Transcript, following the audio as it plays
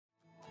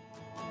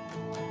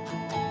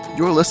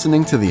You're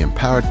listening to the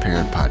Empowered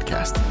Parent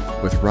Podcast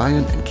with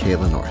Ryan and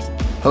Kayla North,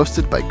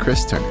 hosted by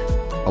Chris Turner,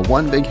 a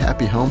One Big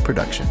Happy Home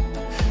production.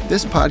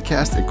 This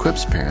podcast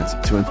equips parents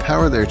to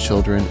empower their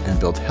children and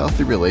build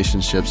healthy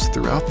relationships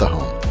throughout the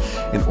home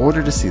in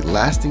order to see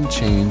lasting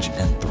change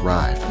and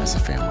thrive as a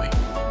family.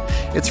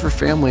 It's for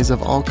families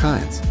of all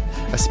kinds,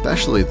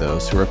 especially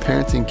those who are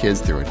parenting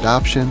kids through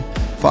adoption,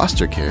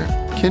 foster care,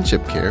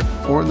 kinship care,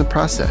 or in the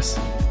process.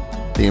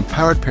 The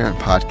Empowered Parent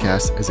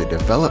Podcast is a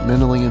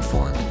developmentally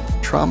informed,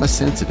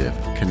 trauma-sensitive,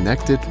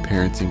 connected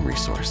parenting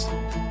resource.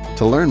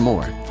 To learn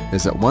more,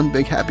 visit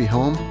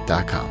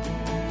onebighappyhome.com.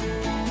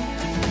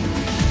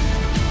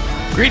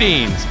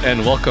 Greetings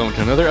and welcome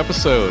to another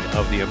episode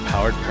of the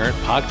Empowered Parent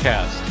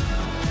Podcast.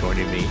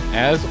 Joining me,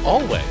 as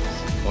always,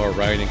 are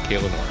Ryan and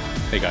Kayla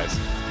North. Hey guys.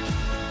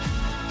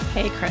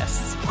 Hey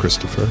Chris.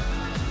 Christopher.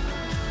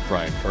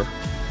 Ryan Fur.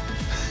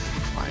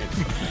 Ryan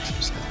Fur makes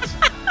some sense.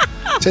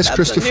 It says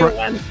Christopher.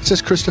 It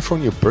says Christopher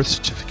on your birth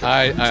certificate.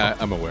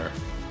 I'm aware,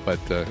 but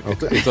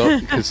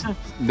because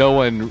no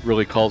one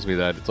really calls me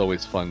that, it's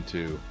always fun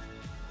to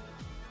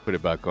put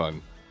it back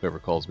on whoever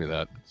calls me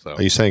that. So,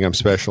 are you saying I'm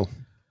special?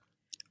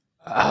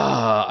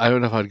 I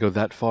don't know if I'd go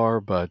that far,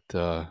 but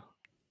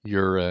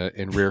you're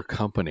in rare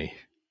company.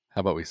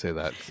 How about we say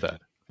that instead?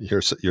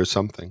 You're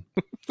something.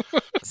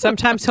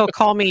 Sometimes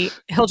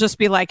he'll just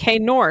be like, hey,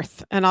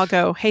 North. And I'll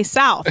go, hey,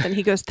 South. And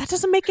he goes, that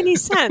doesn't make any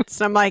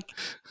sense. And I'm like,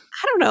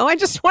 I don't know. I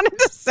just wanted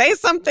to say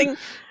something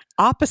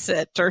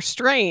opposite or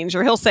strange.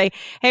 Or he'll say,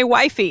 hey,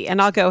 wifey.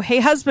 And I'll go, hey,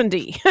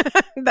 husbandy.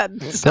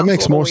 that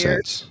makes more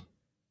sense.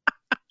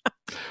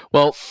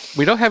 Well,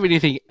 we don't have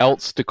anything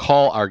else to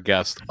call our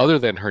guest other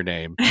than her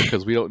name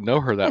because we don't know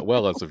her that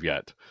well as of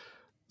yet.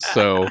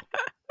 So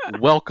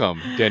welcome,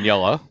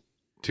 Daniela,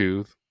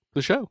 to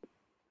the show.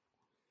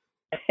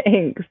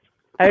 Thanks.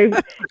 I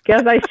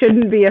guess I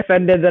shouldn't be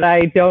offended that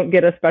I don't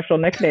get a special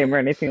nickname or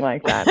anything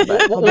like that.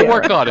 But we'll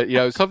work on it. You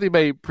know, something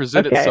may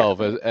present itself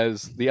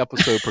as the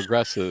episode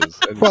progresses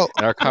and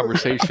our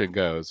conversation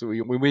goes.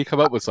 We come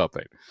up with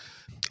something.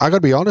 I got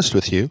to be honest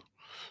with you.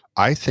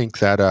 I think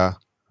that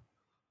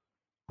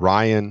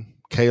Ryan,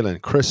 Kayla,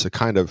 and Chris are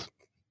kind of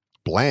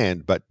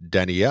bland, but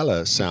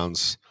Daniela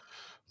sounds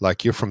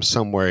like you're from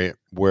somewhere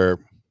where a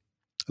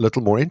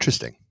little more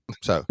interesting.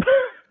 So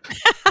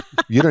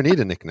you don't need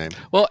a nickname.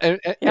 Well, and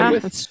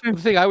that's true.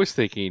 The thing I was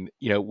thinking,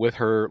 with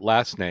her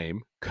last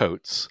name,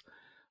 Coates,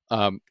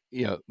 one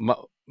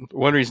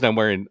reason I'm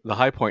wearing the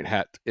High Point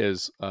hat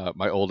is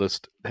my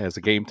oldest has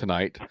a game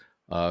tonight.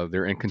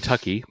 They're in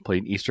Kentucky,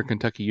 playing Eastern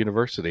Kentucky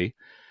University.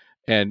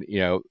 And,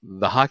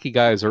 the hockey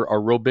guys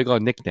are real big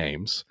on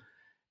nicknames.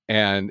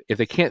 And if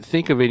they can't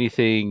think of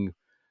anything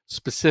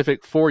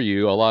specific for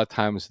you, a lot of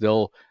times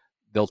they'll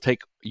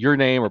take your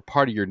name or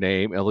part of your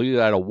name and they'll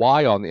either add a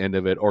Y on the end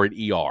of it or an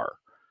ER.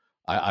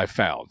 I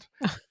found.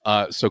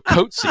 So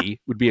Coatsy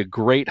would be a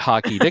great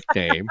hockey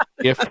nickname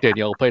if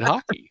Danielle played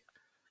hockey.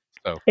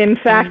 So. In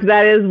fact,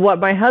 that is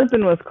what my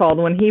husband was called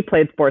when he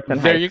played sports in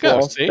high school. There you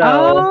go. See?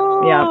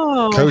 So, yeah.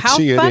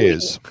 Coatsy it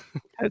is.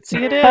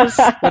 Coatsy it is.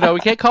 Well, no, we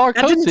can't call her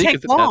Coatsy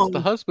because long.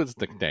 that's the husband's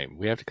nickname.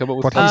 We have to come up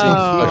with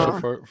something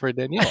special for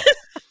Danielle.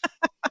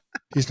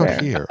 He's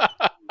not here.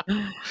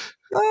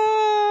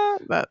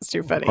 That's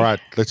too funny. All right,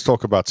 let's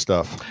talk about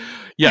stuff.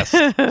 Yes.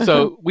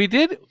 So we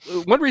did.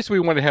 One reason we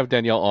wanted to have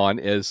Danielle on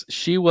is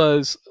she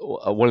was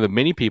one of the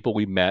many people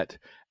we met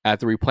at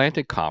the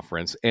Replanted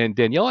Conference. And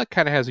Daniela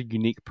kind of has a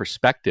unique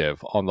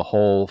perspective on the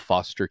whole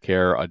foster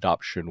care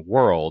adoption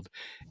world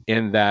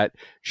in that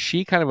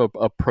she kind of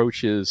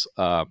approaches,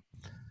 I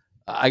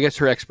guess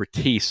her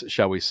expertise,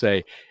 shall we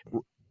say,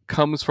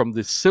 comes from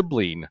the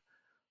sibling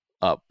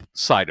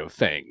side of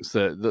things,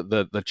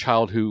 the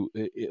child who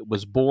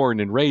was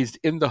born and raised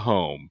in the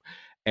home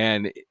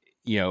and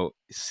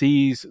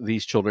sees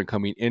these children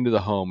coming into the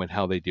home and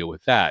how they deal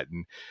with that.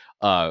 And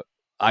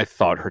I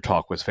thought her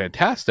talk was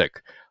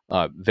fantastic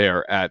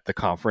there at the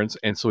conference,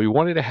 and so we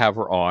wanted to have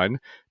her on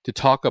to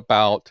talk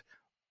about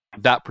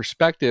that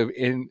perspective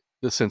in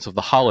the sense of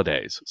the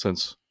holidays,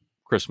 since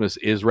Christmas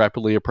is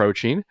rapidly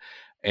approaching,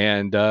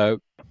 and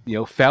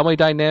family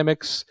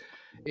dynamics.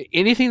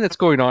 Anything that's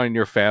going on in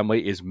your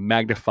family is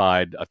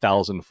magnified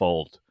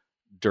 1,000-fold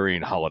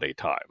during holiday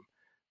time.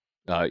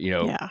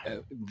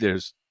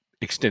 There's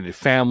extended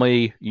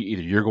family.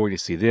 Either you're going to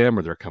see them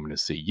or they're coming to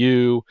see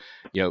you.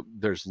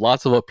 There's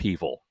lots of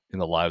upheaval in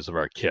the lives of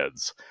our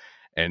kids.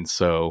 And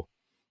so,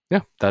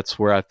 that's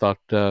where I thought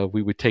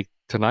we would take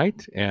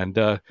tonight. And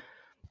the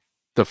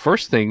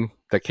first thing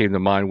that came to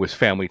mind was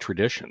family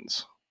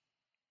traditions.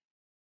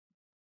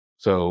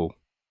 So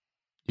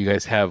you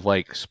guys have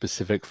like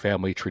specific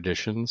family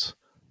traditions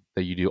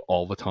that you do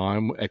all the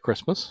time at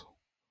Christmas?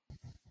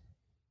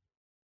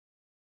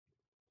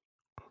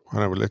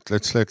 All right,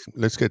 let's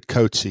get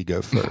Coatsy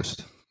go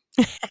first.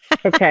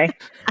 Okay.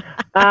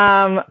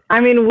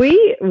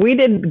 We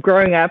did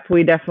growing up,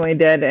 we definitely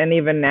did. And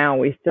even now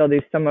we still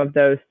do some of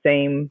those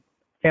same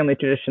family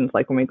traditions.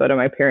 Like when we go to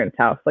my parents'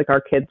 house, like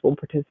our kids will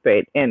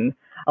participate in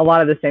a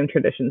lot of the same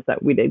traditions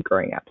that we did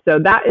growing up. So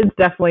that is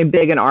definitely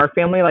big in our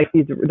family, like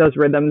those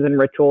rhythms and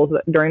rituals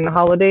during the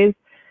holidays.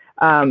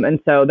 And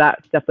so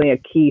that's definitely a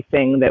key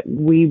thing that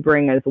we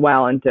bring as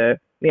well into,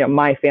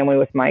 my family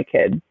with my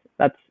kids.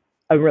 That's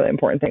a really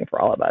important thing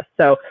for all of us.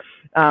 So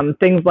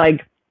things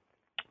like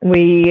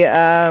we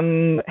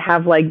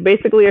have like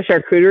basically a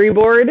charcuterie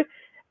board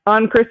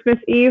on Christmas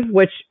Eve,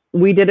 which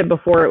we did it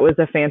before it was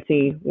a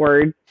fancy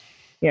word,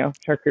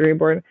 charcuterie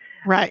board.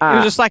 Right. It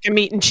was just like a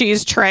meat and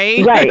cheese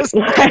tray. Right.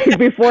 Like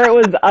before it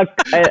was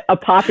a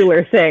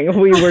popular thing,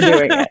 we were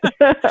doing it.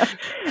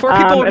 Before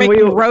people were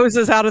making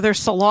roses out of their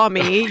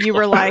salami, you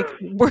were like,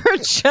 we're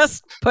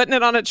just putting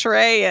it on a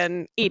tray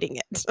and eating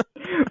it.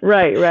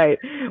 Right.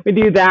 We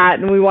do that,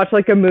 and we watch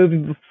like a movie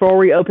before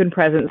we open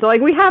presents. So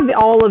like we have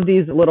all of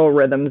these little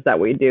rhythms that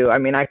we do. I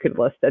mean, I could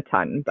list a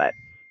ton, but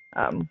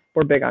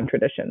we're big on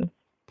traditions.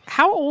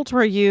 How old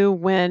were you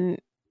when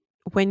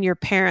your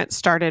parents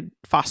started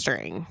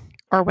fostering,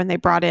 or when they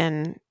brought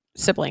in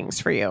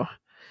siblings for you?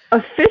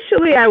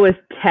 Officially, I was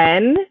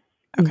 10,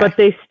 but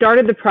they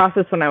started the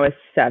process when I was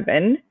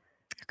 7.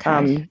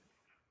 Okay.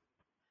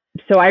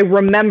 So I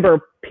remember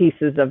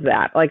pieces of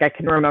that. Like I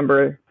can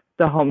remember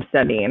the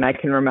homesteading, and I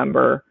can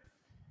remember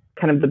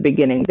kind of the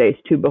beginning days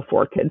too,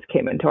 before kids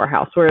came into our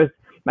house. Whereas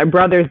my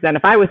brothers then,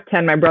 if I was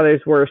 10, my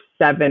brothers were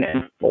 7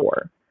 and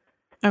 4.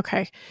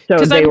 Okay. So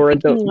they were a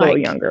little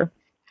younger.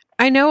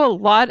 I know a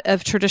lot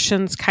of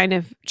traditions kind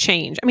of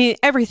change. I mean,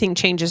 everything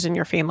changes in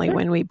your family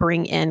when we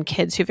bring in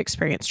kids who've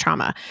experienced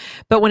trauma.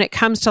 But when it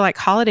comes to like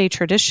holiday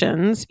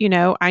traditions,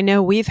 I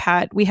know we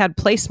had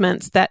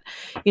placements that,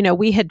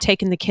 we had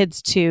taken the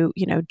kids to,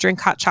 drink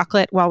hot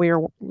chocolate while we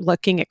were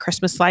looking at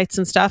Christmas lights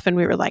and stuff. And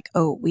we were like,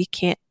 oh, we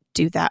can't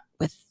do that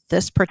with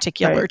this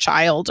particular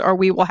child, or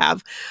we will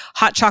have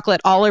hot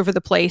chocolate all over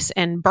the place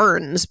and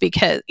burns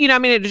because,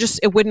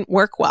 it wouldn't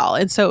work well.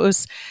 And so it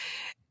was,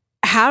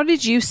 how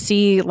did you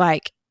see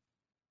like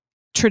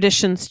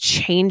traditions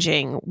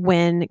changing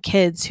when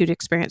kids who'd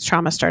experienced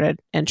trauma started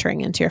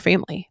entering into your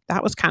family?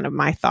 That was kind of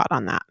my thought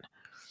on that.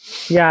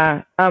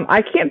 Yeah.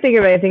 I can't think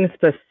of anything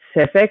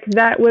specific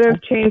that would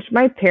have changed.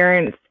 My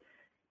parents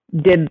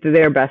did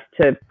their best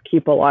to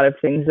keep a lot of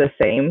things the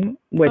same,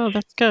 which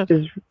that's good.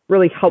 is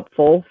really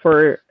helpful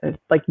for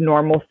like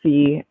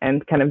normalcy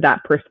and kind of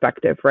that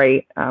perspective,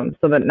 right?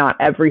 So that not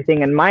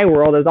everything in my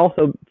world is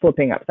also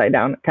flipping upside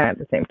down kind of at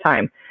the same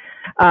time.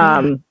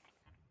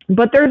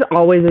 But there's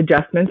always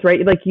adjustments,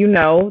 right? Like, you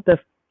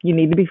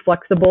need to be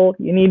flexible.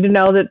 You need to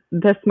know that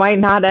this might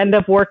not end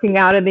up working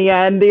out in the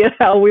end.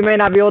 We may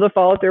not be able to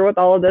follow through with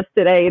all of this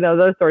today,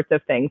 those sorts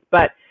of things.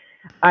 But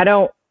I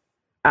don't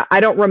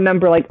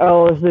remember like,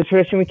 oh, this is a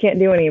tradition we can't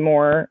do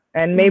anymore.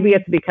 And maybe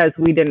it's because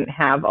we didn't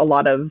have a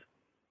lot of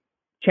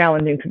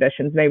challenging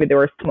traditions. Maybe they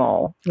were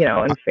small,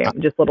 and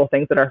just little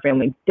things that our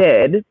family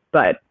did.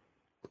 But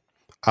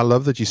I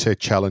love that you say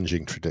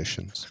challenging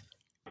traditions.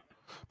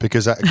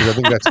 Because I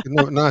think that's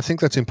I think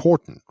that's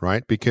important,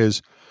 right?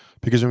 Because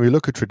when we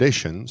look at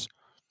traditions,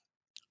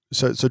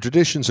 so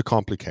traditions are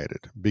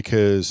complicated,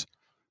 because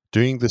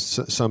doing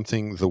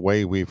something the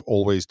way we've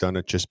always done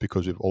it just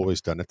because we've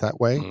always done it that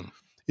way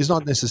is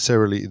not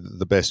necessarily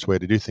the best way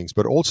to do things.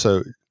 But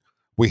also,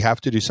 we have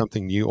to do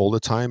something new all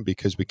the time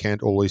because we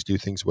can't always do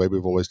things the way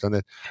we've always done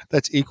it.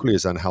 That's equally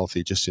as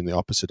unhealthy, just in the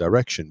opposite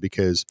direction.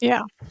 Because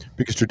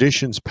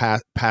traditions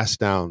pass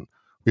down.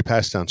 We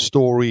pass down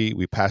story.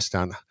 We pass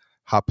down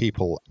how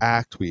people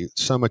act.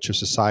 So much of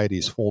society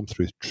is formed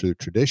through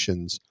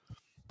traditions.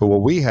 But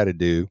what we had to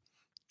do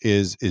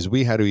is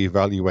we had to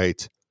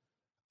evaluate,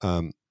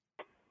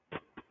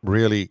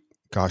 really,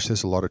 gosh,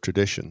 there's a lot of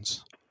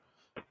traditions.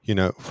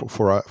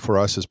 For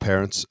us as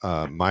parents,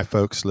 my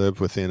folks live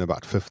within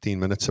about 15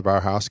 minutes of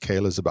our house.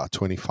 Kayla's about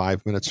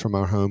 25 minutes from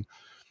our home.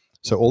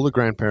 So all the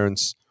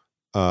grandparents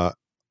are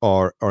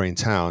in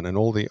town, and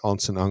all the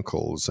aunts and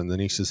uncles and the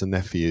nieces and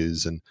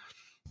nephews and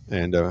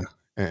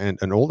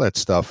all that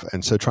stuff.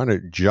 And so trying to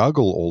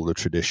juggle all the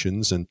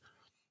traditions. And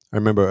I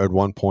remember at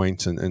one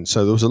point, and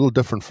so it was a little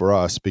different for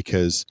us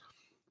because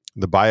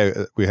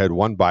we had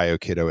one bio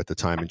kiddo at the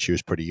time, and she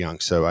was pretty young.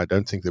 So I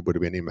don't think that would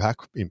have been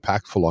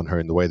impactful on her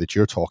in the way that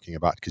you're talking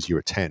about, because you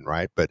were 10,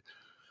 right? But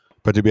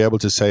to be able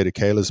to say to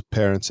Kayla's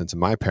parents and to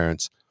my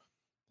parents,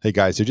 hey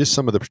guys, they're just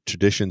some of the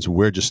traditions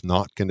we're just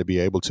not going to be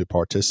able to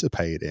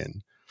participate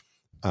in.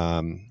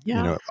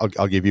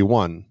 I'll give you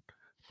one.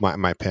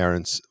 My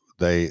parents,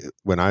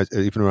 when I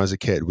was a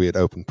kid, we had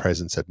opened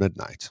presents at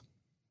midnight.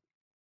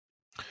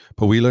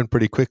 But we learned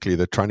pretty quickly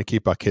that trying to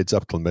keep our kids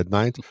up till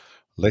midnight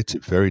led to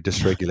very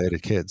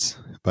dysregulated kids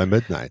by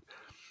midnight.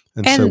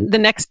 And so the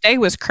next day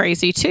was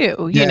crazy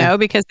too,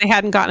 because they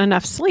hadn't gotten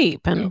enough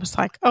sleep, and it was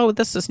like, oh,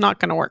 this is not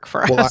going to work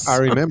for us. I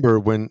remember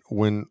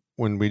when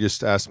we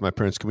just asked my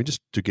parents, can we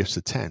just do gifts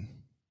at 10?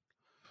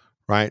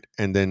 Right.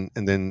 And then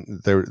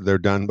they're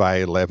done by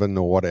 11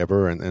 or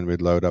whatever. And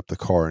we'd load up the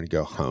car and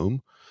go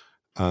home.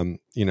 There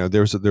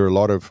are a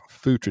lot of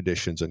food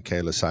traditions on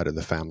Kayla's side of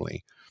the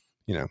family,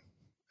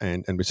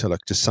 and we said,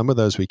 look, just some of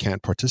those we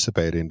can't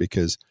participate in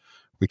because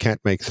we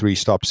can't make 3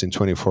 stops in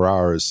 24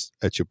 hours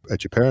at your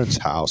parents'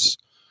 house.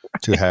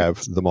 to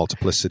have the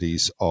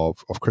multiplicities of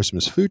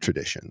Christmas food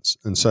traditions.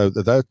 And so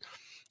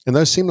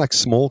those seem like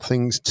small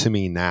things to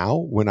me now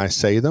when I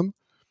say them,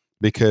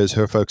 because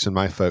her folks and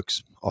my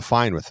folks are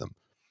fine with them.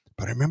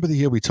 But I remember the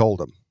year we told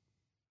them.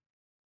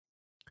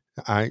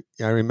 I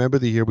remember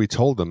the year we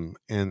told them,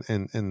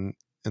 and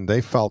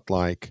they felt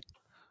like,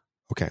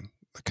 okay,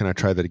 can I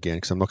try that again?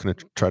 Because I'm not going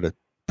to try to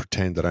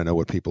pretend that I know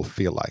what people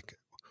feel like.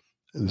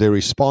 Their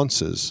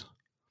responses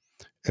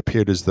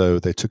appeared as though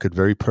they took it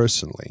very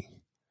personally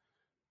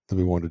that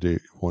we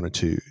wanted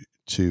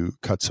to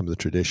cut some of the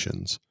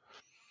traditions.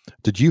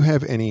 Did you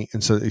have any?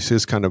 And so this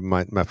is kind of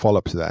my follow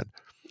up to that,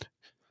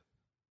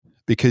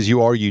 because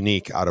you are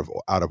unique out of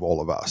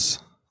all of us,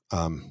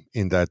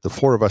 in that the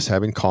four of us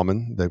have in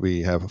common that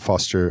we have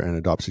foster and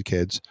adopted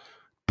kids,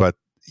 but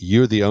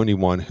you're the only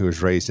one who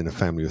is raised in a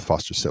family with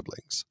foster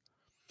siblings.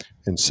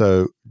 And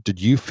so,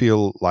 did you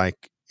feel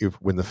like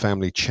when the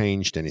family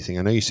changed anything?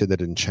 I know you said that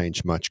didn't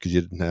change much because you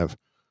didn't have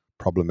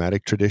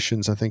problematic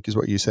traditions, I think is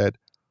what you said.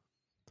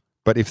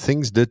 But if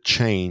things did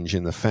change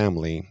in the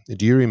family,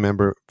 do you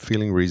remember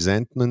feeling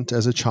resentment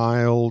as a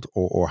child,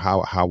 or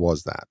how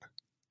was that?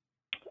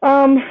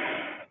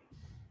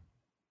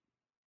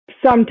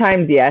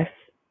 Sometimes, yes,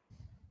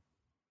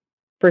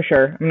 for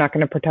sure. I'm not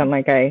going to pretend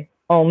like I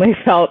only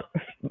felt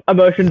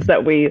emotions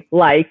that we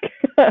like.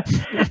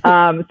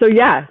 So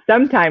yeah,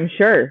 sometimes,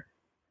 sure.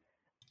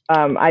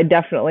 I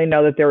definitely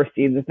know that there were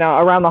seasons.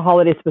 Now, around the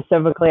holidays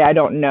specifically, I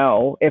don't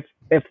know if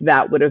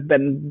that would have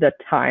been the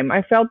time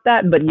I felt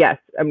that. But yes,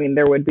 I mean,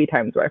 there would be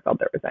times where I felt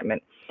that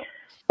resentment.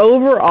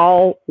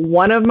 Overall,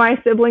 one of my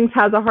siblings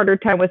has a harder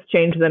time with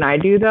change than I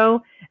do,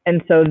 though.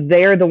 And so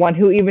they're the one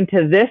who, even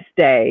to this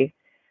day,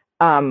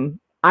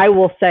 I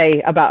will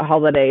say about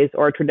holidays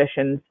or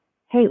traditions,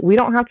 hey, we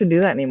don't have to do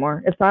that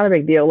anymore. It's not a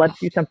big deal. Let's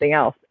do something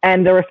else.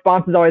 And the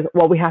response is always,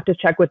 well, we have to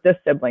check with this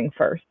sibling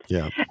first.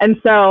 Yeah. And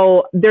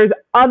so there's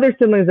other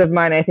siblings of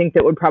mine, I think,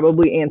 that would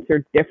probably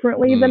answer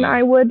differently than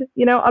I would,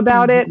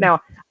 about it. Now,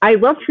 I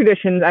love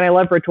traditions and I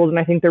love rituals, and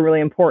I think they're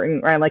really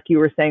important, right? Like you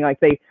were saying, like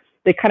they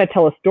kind of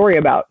tell a story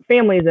about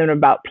families and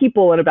about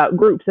people and about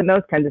groups and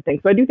those kinds of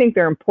things. So I do think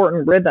they're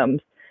important rhythms.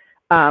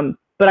 But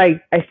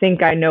I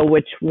think I know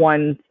which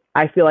ones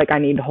I feel like I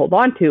need to hold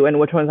on to and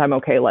which ones I'm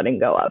okay letting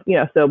go of,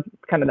 so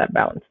kind of that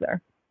balance there.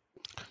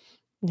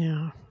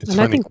 Yeah. It's and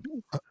funny. I think,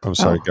 I'm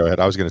sorry, go ahead.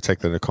 I was going to take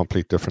that in a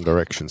complete different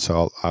direction,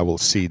 so I will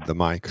cede the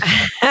mic.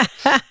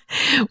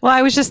 well,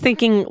 I was just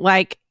thinking,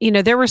 like,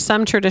 there were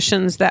some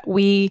traditions that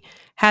we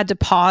had to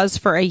pause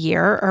for a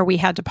year, or we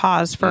had to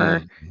pause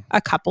for a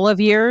couple of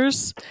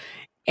years,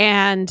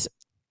 and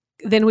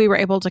then we were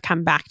able to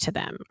come back to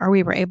them, or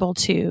we were able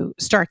to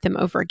start them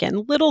over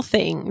again. Little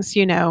things,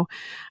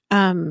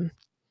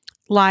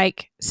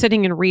 like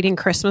sitting and reading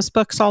Christmas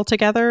books all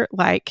together,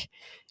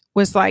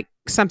 was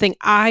something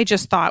I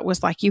just thought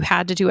was like, you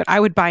had to do it. I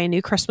would buy a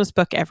new Christmas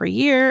book every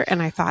year.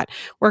 And I thought,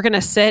 we're going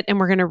to sit and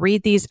we're going to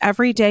read these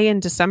every day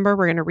in December.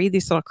 We're going to read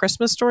these little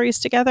Christmas stories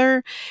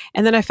together.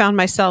 And then I found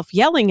myself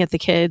yelling at the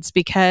kids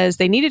because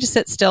they needed to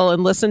sit still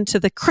and listen to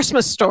the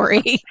Christmas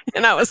story.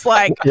 And I was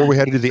like, well, we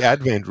had to do the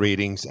Advent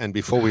readings. And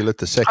before we lit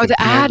the second the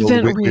candle,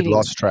 Advent we'd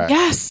lost track.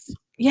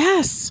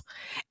 Yes.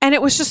 And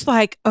it was just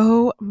like,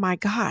 oh my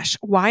gosh,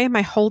 why am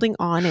I holding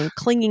on and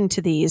clinging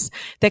to these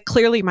that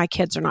clearly my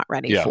kids are not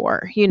ready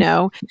for,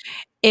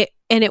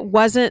 And it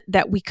wasn't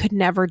that we could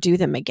never do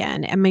them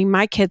again. I mean,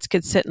 my kids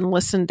could sit and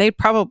listen. They'd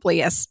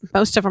probably, as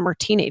most of them are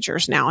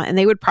teenagers now, and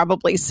they would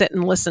probably sit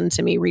and listen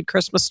to me read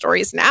Christmas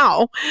stories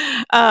now.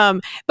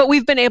 But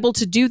we've been able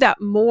to do that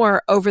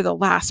more over the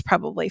last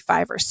probably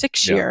 5 or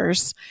 6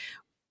 years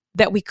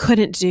that we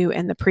couldn't do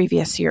in the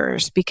previous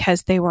years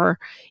because they were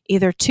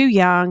either too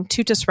young,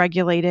 too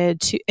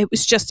dysregulated,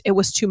 it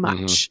was too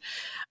much.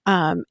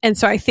 And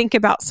so I think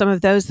about some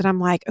of those that I'm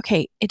like,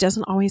 okay, it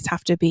doesn't always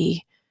have to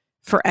be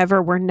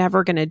forever. We're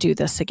never going to do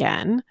this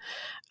again.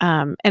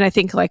 And I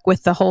think like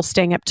with the whole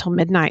staying up till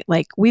midnight,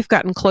 like we've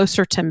gotten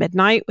closer to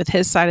midnight with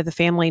his side of the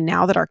family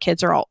now that our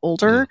kids are all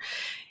older.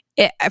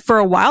 For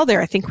a while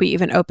there, I think we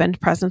even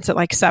opened presents at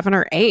like 7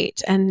 or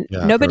 8, and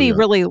nobody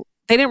really,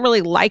 they didn't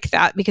really like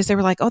that because they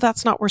were like, oh,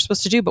 that's not what we're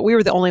supposed to do. But we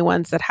were the only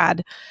ones that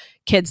had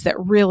kids that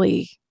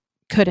really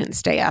couldn't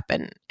stay up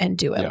and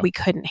do it. We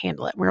couldn't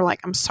handle it. We were like,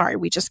 I'm sorry,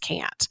 we just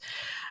can't.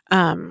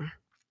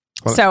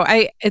 So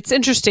it's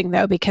interesting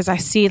though, because I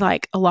see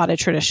like a lot of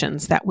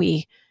traditions that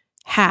we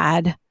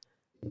had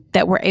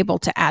that we're able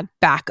to add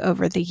back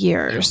over the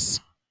years.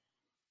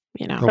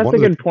 That's a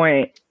good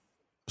point.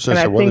 So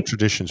one of the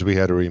traditions we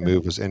had to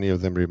remove was any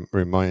of them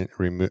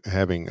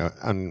having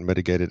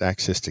unmitigated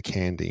access to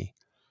candy.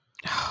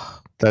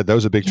 That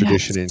was a big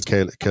tradition in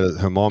Kayla.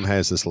 Her mom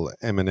has this little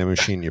M&M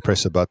machine. You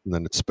press a button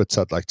and it spits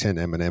out like 10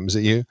 M&Ms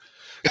at you.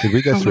 Did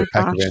we go through a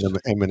pack of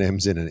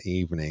M&Ms in an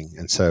evening?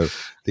 And so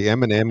the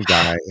M&M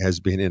guy has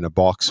been in a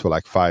box for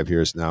like 5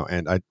 years now.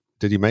 And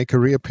Did he make a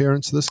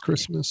reappearance this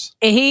Christmas?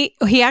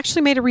 He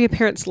actually made a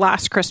reappearance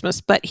last Christmas,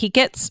 but he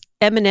gets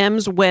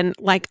M&Ms when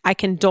like I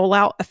can dole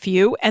out a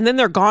few and then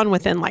they're gone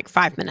within like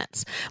 5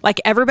 minutes. Like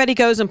everybody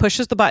goes and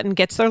pushes the button,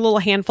 gets their little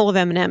handful of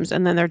M&Ms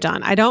and then they're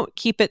done. I don't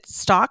keep it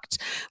stocked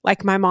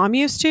like my mom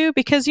used to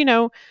because, you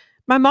know,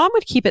 my mom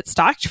would keep it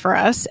stocked for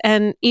us.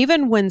 And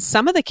even when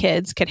some of the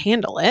kids could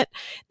handle it,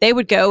 they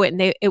would go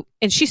and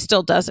and she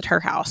still does at her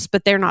house,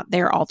 but they're not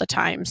there all the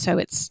time. So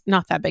it's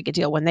not that big a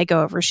deal. When they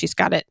go over, she's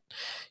got it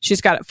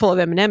full of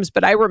M&Ms.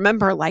 But I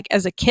remember like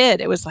as a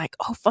kid, it was like,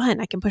 oh, fun.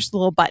 I can push the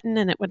little button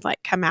and it would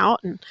like come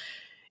out.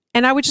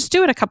 And I would just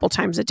do it a couple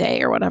times a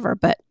day or whatever.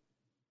 But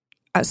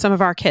some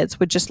of our kids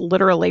would just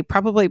literally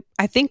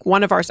I think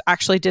one of ours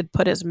actually did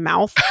put his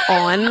mouth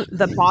on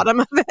the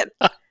bottom of it.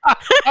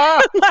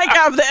 Like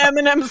have the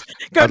M&Ms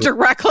go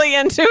directly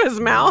into his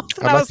mouth.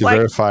 And I'd like to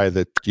verify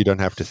that you don't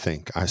have to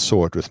think. I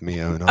saw it with my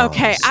own eyes.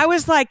 Okay. I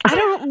was like, I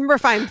don't remember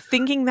if I'm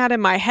thinking that in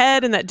my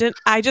head and that didn't,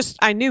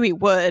 I knew he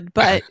would,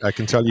 but. I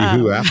can tell you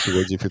who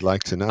afterwards if you'd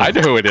like to know. I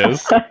know who it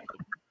is.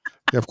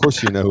 Yeah, of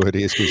course you know who it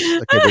is.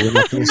 But we're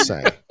not going to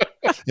say.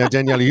 Yeah,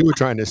 Daniela, you were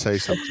trying to say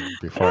something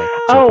before.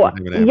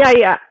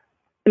 Yeah.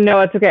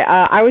 No, it's okay.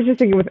 I was just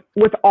thinking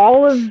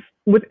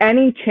with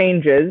any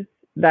changes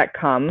that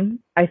come,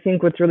 I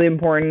think what's really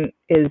important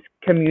is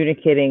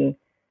communicating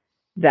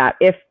that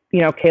if,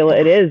 you know,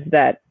 Kayla, it is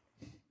that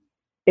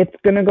it's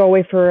going to go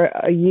away for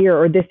a year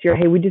or this year.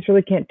 Hey, we just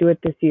really can't do it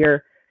this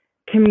year.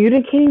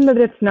 Communicating that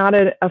it's not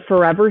a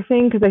forever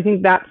thing, because I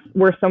think that's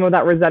where some of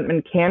that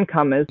resentment can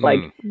come is like,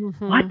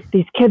 what?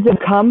 These kids have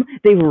come,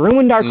 they've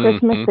ruined our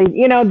Christmas. They,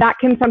 you know, that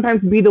can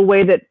sometimes be the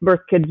way that birth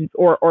kids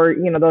or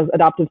you know, those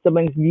adoptive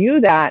siblings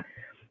view that,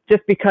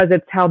 just because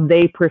it's how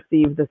they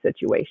perceive the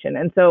situation.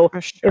 And so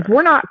if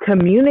we're not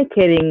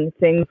communicating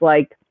things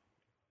like,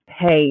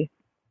 hey,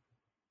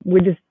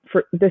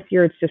 for this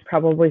year, it's just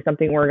probably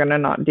something we're going to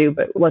not do,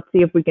 but let's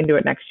see if we can do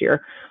it next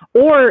year.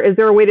 Or is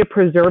there a way to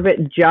preserve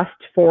it just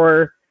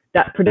for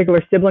that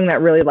particular sibling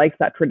that really likes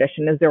that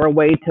tradition? Is there a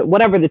way to,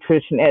 whatever the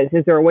tradition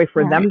is there a way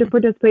for them to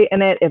participate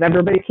in it if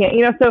everybody can't,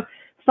 you know? So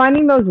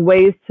finding those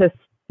ways to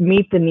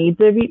meet the needs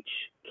of each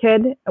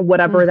kid,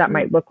 whatever that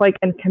might look like,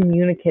 and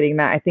communicating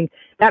that, I think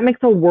that makes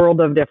a world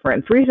of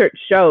difference. Research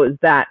shows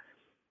that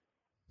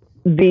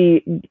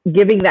the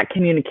giving that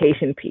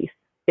communication piece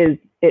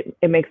it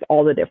makes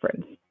all the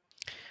difference.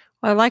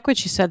 Well, I like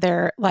what you said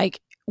there. Like,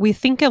 we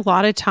think a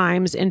lot of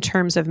times in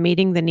terms of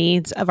meeting the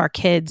needs of our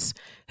kids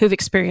who've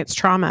experienced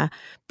trauma,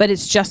 but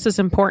it's just as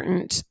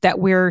important that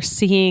we're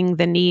seeing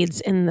the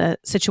needs in the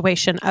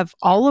situation of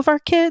all of our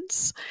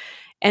kids.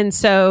 And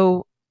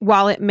so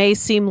while it may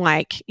seem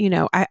like, you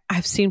know,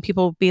 I've seen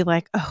people be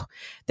like, oh,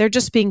 they're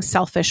just being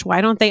selfish.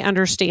 Why don't they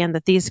understand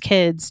that these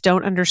kids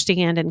don't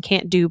understand and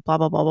can't do blah,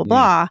 blah, blah, blah,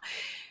 blah.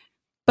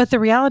 But the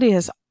reality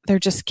is they're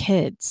just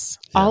kids,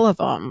 all of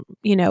them,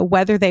 you know,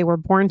 whether they were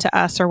born to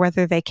us or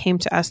whether they came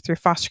to us through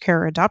foster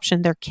care or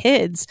adoption, they're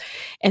kids.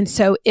 And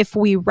so if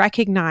we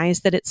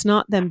recognize that it's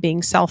not them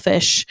being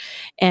selfish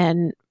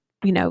and,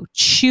 you know,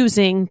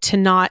 choosing to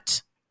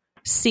not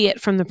see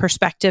it from the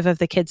perspective of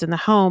the kids in the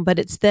home, but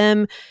it's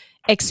them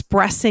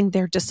expressing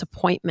their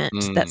disappointment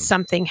that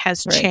something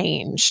has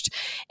changed.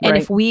 And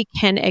if we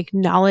can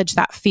acknowledge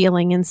that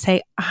feeling and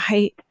say,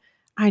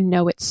 I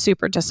know it's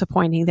super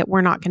disappointing that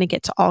we're not going to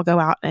get to all go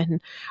out in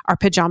our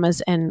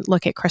pajamas and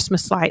look at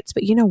Christmas lights.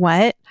 But you know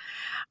what?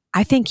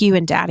 I think you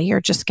and Daddy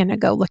are just going to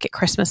go look at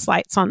Christmas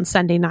lights on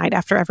Sunday night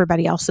after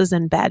everybody else is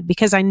in bed,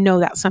 because I know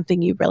that's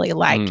something you really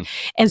like.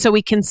 And so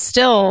we can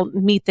still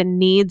meet the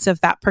needs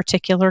of that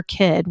particular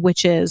kid,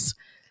 which is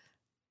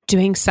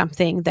doing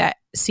something that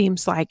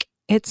seems like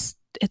it's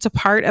a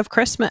part of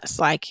Christmas,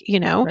 like, you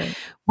know,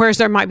 whereas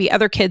there might be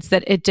other kids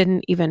that it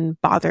didn't even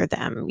bother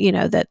them, you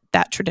know,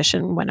 that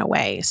tradition went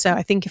away. So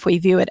I think if we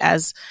view it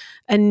as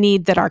a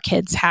need that our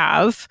kids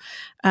have,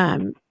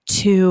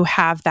 to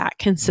have that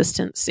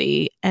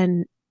consistency,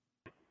 and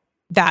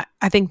that,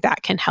 I think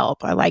that can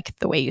help. I like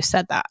the way you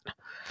said that.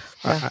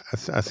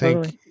 I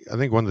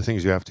think one of the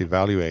things you have to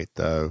evaluate,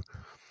 though,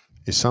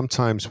 is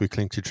sometimes we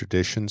cling to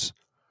traditions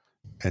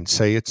and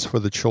say it's for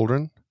the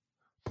children,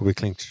 but we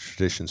cling to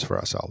traditions for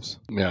ourselves.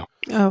 Yeah.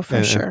 Oh,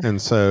 for sure.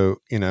 And so,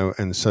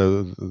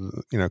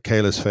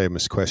 Kayla's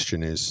famous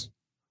question is,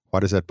 why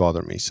does that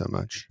bother me so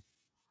much?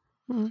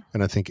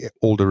 And I think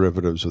all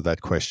derivatives of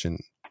that question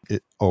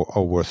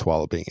are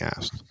worthwhile being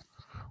asked.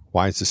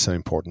 Why is this so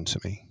important to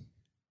me?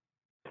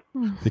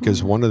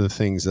 Because one of the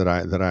things that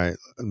I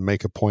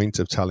make a point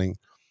of telling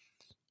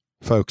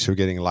folks who are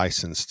getting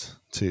licensed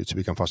to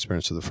become foster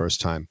parents for the first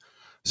time,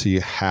 so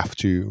you have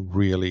to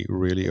really,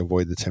 really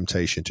avoid the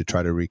temptation to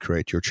try to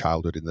recreate your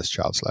childhood in this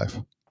child's life.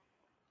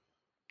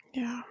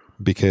 Yeah.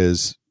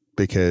 Because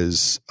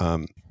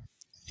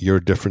you're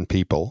different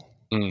people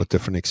with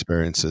different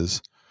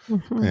experiences,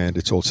 and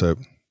it's also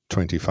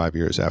 25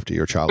 years after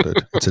your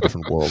childhood. It's a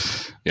different world.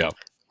 Yeah.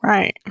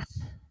 Right.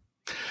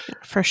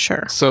 For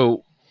sure.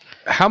 So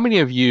how many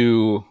of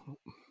you,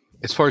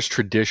 as far as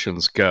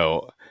traditions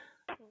go,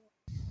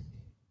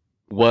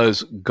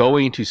 was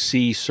going to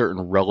see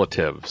certain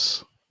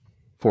relatives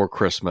for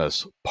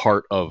Christmas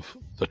part of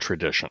the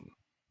tradition?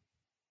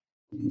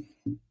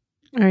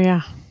 Oh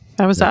yeah,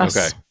 that was us.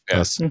 Okay.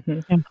 Yes.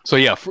 Mm-hmm. So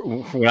yeah,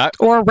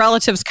 or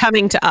relatives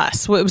coming to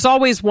us. It was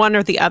always one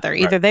or the other.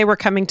 Either they were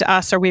coming to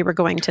us or we were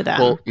going to them.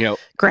 Well, you know,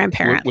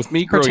 grandparents. With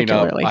me growing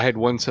up, I had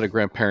one set of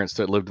grandparents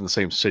that lived in the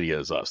same city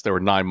as us. They were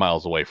 9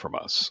 miles away from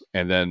us,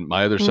 and then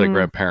my other set of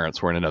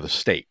grandparents were in another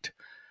state,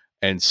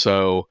 and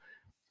so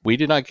we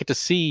did not get to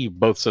see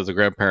both sets of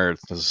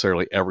grandparents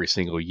necessarily every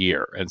single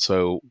year. And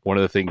so one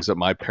of the things that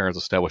my parents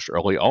established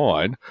early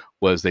on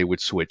was they would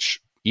switch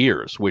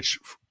years, which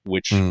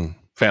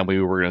family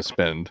we were going to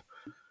spend,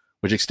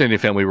 which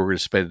extended family we were going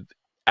to spend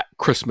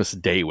Christmas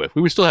Day with.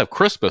 We would still have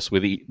Christmas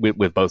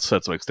with both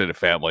sets of extended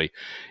family.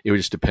 It would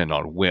just depend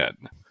on when.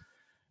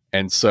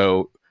 And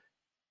so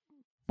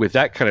with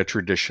that kind of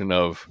tradition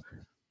of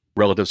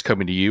relatives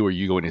coming to you or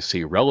you going to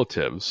see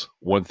relatives,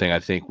 one thing I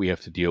think we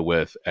have to deal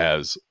with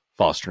as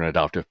foster and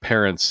adoptive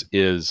parents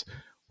is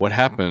what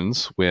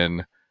happens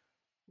when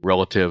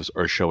relatives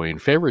are showing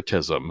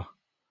favoritism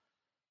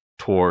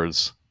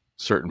towards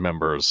certain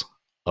members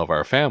of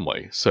our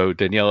family. So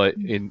Daniela,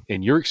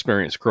 in your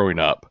experience growing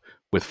up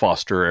with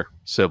foster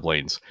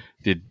siblings,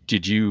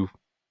 did you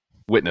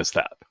witness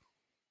that?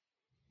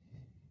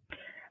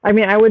 I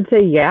mean, I would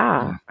say,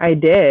 yeah, I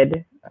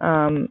did.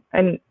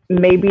 And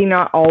maybe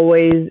not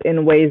always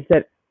in ways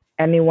that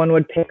anyone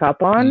would pick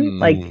up on,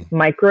 like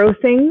micro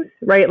things,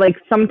 right? Like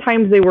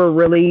sometimes they were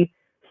really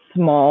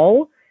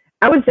small.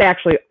 I would say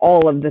actually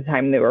all of the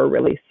time they were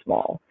really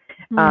small.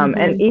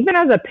 And even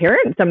as a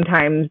parent,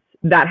 sometimes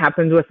that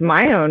happens with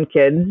my own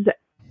kids,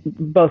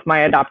 both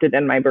my adopted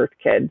and my birth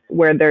kids,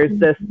 where there's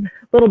this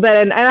little bit,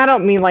 and I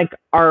don't mean like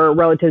our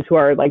relatives who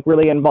are like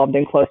really involved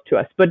and close to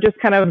us, but just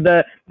kind of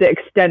the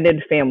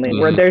extended family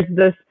where there's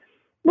this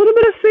little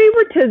bit of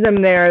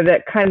favoritism there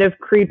that kind of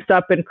creeps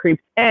up and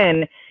creeps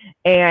in.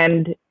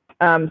 And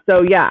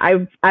so, yeah,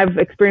 I've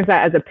experienced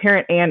that as a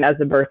parent and as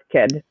a birth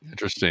kid.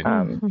 Interesting.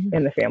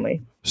 In the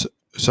family.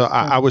 So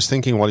I was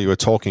thinking while you were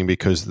talking,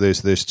 because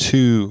there's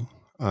two,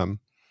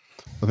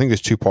 I think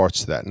there's two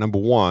parts to that. Number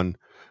one,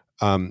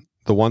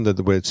 the one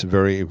where it's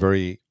very,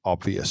 very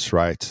obvious,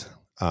 right?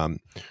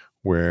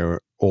 Where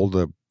all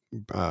the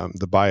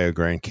bio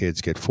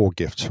grandkids get 4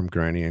 gifts from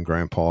Granny and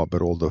Grandpa,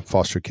 but all the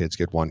foster kids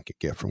get 1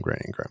 gift from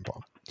Granny and Grandpa.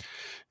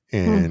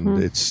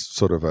 And it's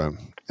sort of a,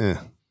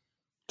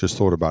 just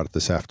thought about it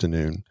this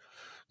afternoon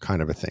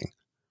kind of a thing.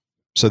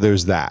 So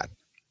there's that.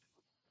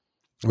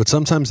 But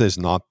sometimes there's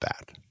not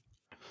that.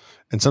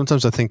 And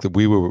sometimes I think that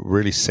we were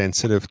really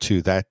sensitive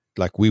to that.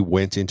 Like we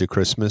went into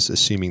Christmas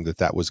assuming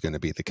that was going to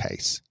be the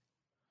case.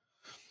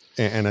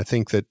 And I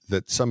think that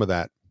some of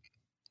that.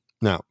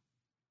 Now,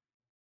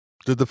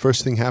 did the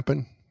first thing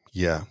happen?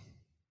 Yeah.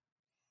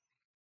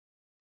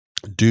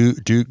 Do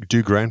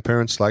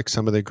grandparents like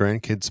some of their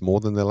grandkids more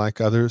than they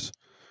like others?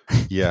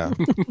 Yeah.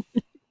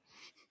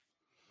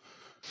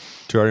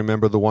 Do I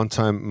remember the one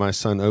time my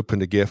son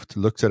opened a gift,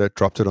 looked at it,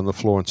 dropped it on the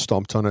floor, and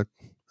stomped on it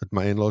at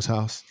my in-laws'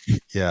 house?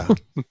 Yeah.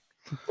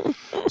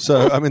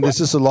 So, I mean, there's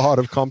just a lot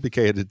of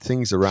complicated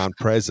things around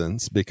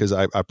presents, because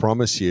I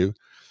promise you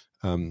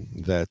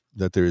that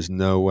there is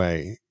no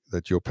way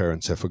that your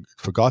parents have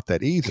forgot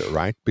that either,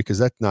 right? Because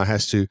that now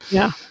has to,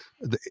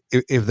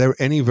 if they're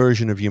any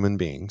version of human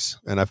beings,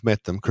 and I've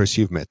met them, Chris,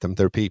 you've met them,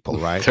 they're people,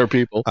 right? They're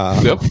people.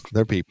 Yep.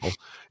 They're people.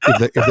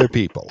 If they're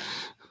people,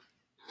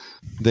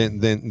 then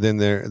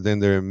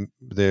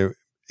their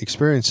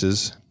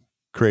experiences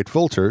create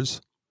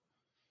filters,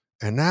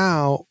 and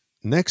now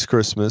next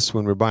Christmas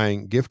when we're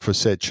buying gift for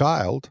said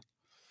child,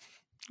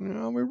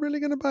 we're really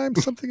going to buy him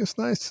something as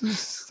nice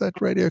as that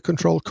radio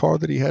controlled car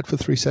that he had for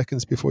 3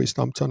 seconds before he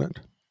stomped on it.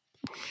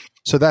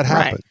 So that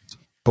happens. Right.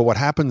 But what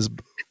happens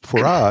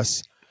for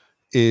us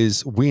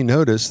is we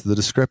notice the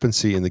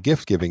discrepancy in the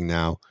gift giving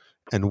now,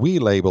 and we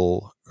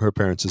label her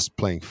parents as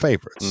playing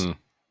favorites.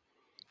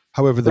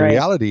 However, the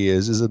reality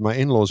is that my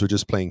in-laws were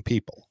just playing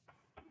people.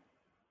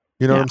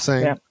 You know what I'm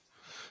saying? Yeah.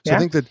 So I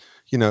think that,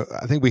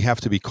 I think we have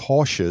to be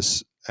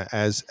cautious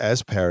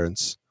as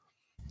parents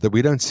that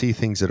we don't see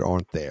things that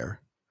aren't there.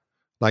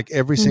 Like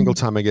every single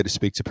time I get to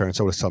speak to parents,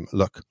 I always tell them,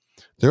 look,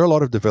 there are a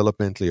lot of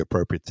developmentally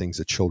appropriate things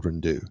that children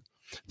do.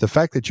 The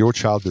fact that your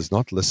child does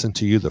not listen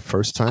to you the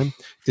first time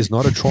is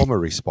not a trauma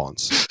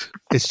response.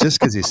 It's just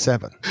because he's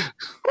 7.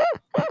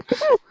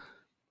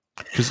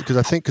 Because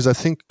I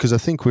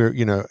think we're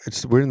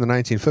we're in the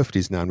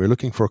 1950s now, and we're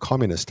looking for a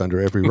communist under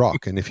every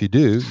rock. And if you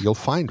do, you'll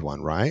find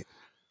one, right?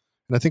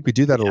 And I think we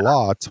do that a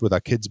lot with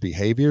our kids'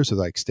 behaviors, with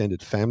our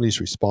extended families'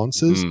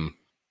 responses.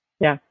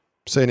 Yeah.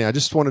 So anyway, I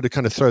just wanted to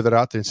kind of throw that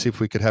out there and see if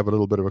we could have a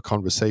little bit of a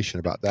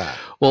conversation about that.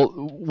 Well,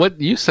 what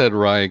you said,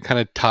 Ryan, kind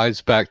of ties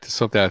back to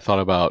something I thought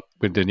about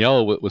when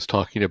Daniela was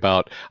talking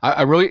about.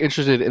 I'm really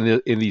interested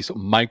in these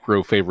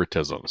micro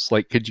favoritisms.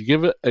 Like, could you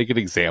give an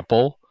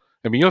example?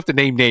 I mean, you don't have to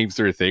name names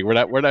or anything.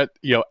 We're not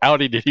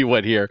outing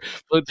anyone here.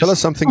 But tell us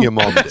something your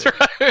mom did.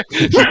 Right.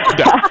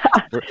 No,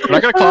 we're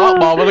not going to call out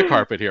mom on the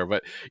carpet here,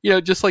 but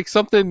just like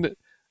something.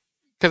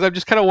 Because I'm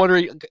just kind of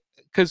wondering.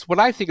 Because when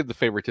I think of the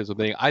favoritism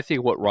thing, I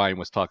think what Ryan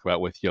was talking about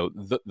with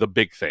the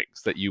big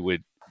things that you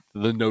would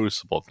the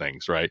noticeable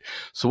things, right?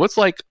 So what's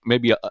like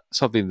maybe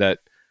something that,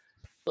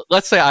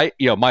 let's say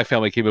my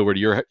family came over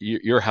to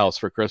your house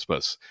for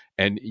Christmas,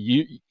 and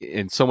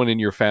someone in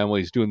your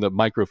family is doing the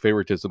micro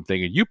favoritism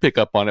thing, and you pick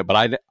up on it,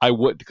 but I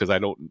wouldn't, because I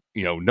don't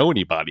know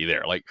anybody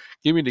there. Like,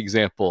 give me an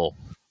example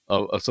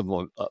of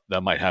something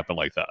that might happen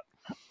like that.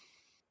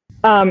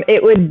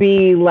 It would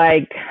be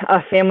like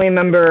a family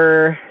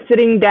member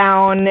sitting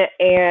down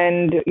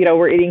and,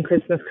 we're eating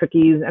Christmas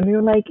cookies, and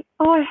they're like,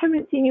 "Oh, I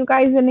haven't seen you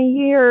guys in a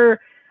year.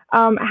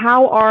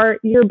 How are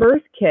your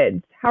birth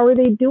kids? How are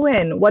they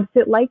doing? What's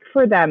it like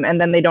for them?" And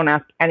then they don't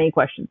ask any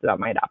questions about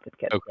my adopted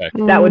kids. Okay.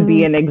 That would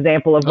be an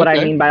example of what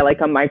I mean by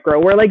like a micro,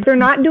 where like they're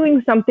not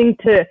doing something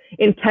to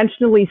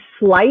intentionally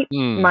slight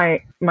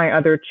my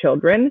other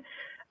children,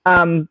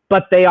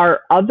 but they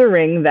are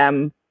othering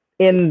them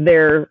in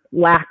their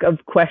lack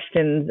of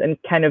questions and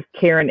kind of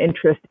care and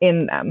interest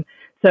in them.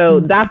 So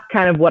that's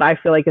kind of what I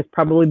feel like is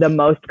probably the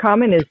most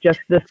common, is just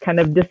this kind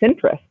of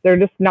disinterest. They're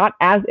just not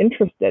as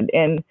interested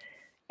in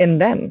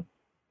them.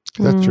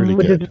 That's really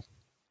good.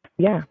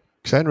 Yeah.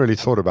 Because I hadn't really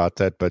thought about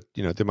that, but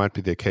there might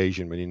be the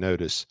occasion when you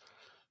notice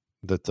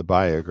that the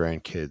bio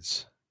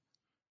grandkids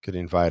get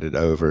invited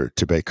over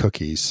to bake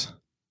cookies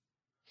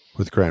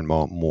with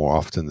grandma more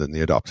often than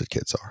the adopted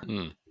kids are.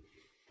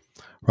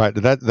 Right.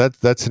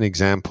 That's an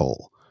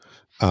example.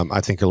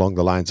 I think along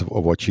the lines of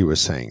what you were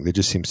saying, there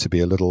just seems to be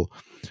a little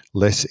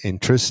less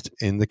interest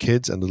in the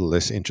kids, and a little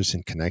less interest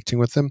in connecting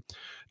with them.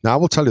 Now, I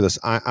will tell you this: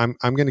 I'm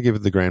going to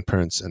give the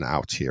grandparents an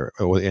out here,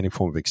 or any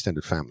form of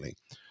extended family.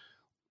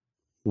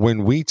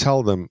 When we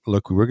tell them,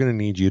 "Look, we're going to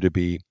need you to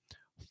be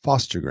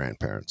foster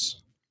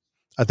grandparents,"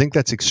 I think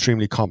that's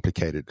extremely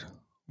complicated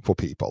for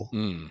people.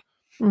 I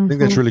think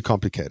that's really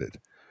complicated.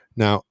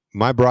 Now,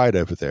 my bride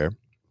over there,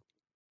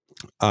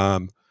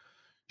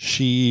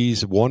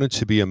 she's wanted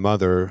to be a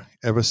mother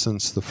ever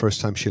since the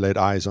first time she laid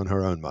eyes on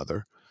her own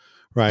mother,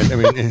 right? I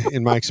mean,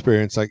 in my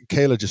experience, like,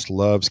 Kayla just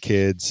loves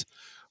kids,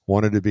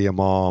 wanted to be a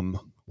mom,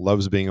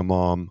 loves being a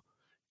mom.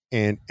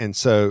 And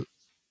so,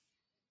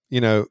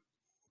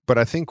 but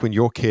I think when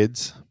your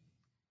kids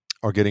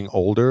are getting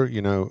older,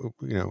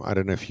 I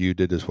don't know if you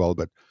did as well,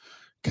 but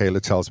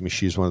Kayla tells me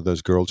she's one of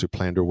those girls who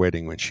planned her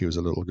wedding when she was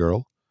a little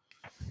girl.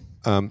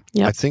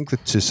 I think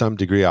that to some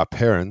degree, our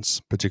parents,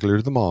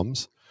 particularly the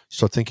moms,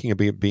 start thinking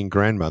about being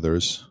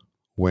grandmothers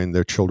when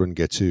their children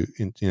get to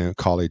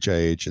college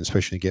age, and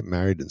especially get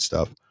married and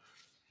stuff.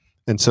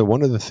 And so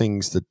one of the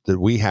things that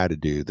we had to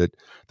do that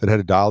had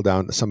to dial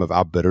down some of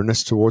our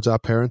bitterness towards our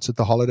parents at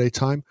the holiday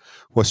time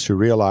was to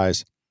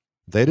realize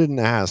they didn't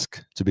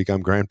ask to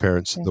become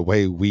grandparents the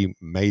way we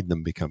made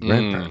them become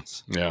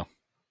grandparents. Yeah.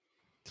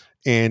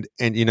 And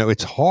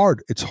it's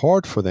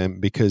hard for them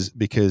because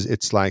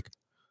it's like,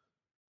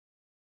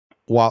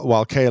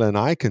 while Kayla and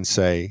I can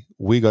say,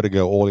 we got to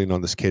go all in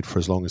on this kid for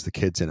as long as the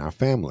kid's in our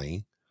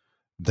family,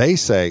 they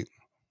say,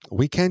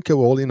 we can't go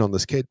all in on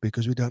this kid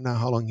because we don't know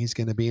how long he's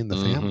going to be in the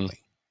family.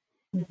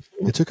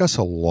 It took us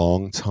a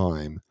long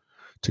time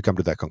to come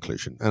to that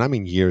conclusion. And I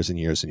mean years and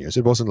years and years.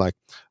 It wasn't like,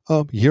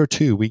 oh, year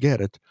 2, we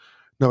get it.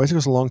 No, it took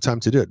us a long time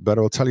to do it. But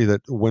I will tell you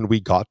that when we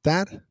got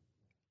that,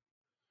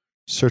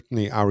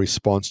 certainly our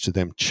response to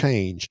them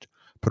changed,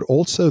 but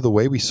also the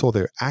way we saw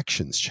their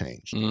actions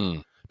changed.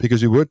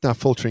 Because we weren't now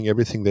filtering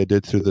everything they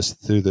did through this.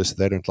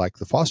 They don't like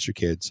the foster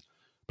kids,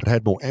 but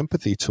had more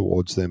empathy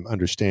towards them,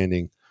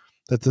 understanding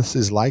that this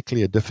is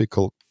likely a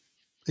difficult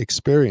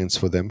experience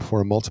for them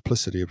for a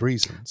multiplicity of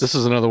reasons. This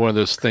is another one of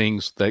those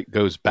things that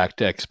goes back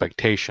to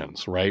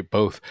expectations, right?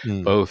 Both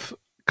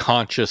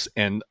conscious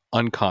and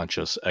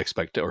unconscious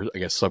or I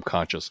guess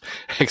subconscious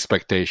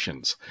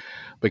expectations.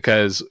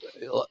 Because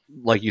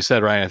like you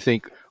said, Ryan, I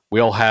think we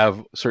all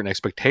have certain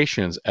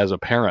expectations as a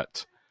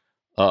parent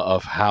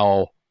of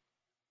how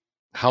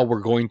we're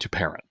going to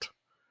parent.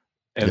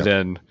 And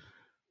then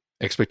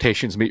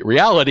expectations meet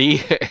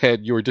reality,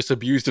 and you were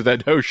disabused of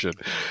that notion.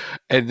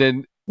 And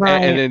then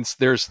and then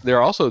there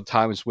are also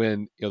times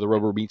when the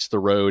rubber meets the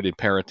road in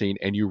parenting,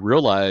 and you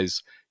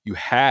realize you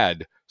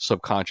had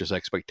subconscious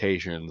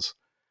expectations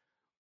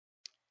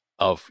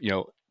of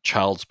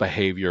child's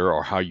behavior,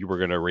 or how you were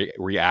going to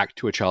react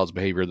to a child's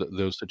behavior,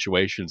 those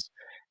situations,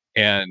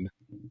 and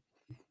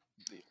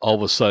all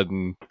of a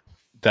sudden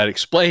that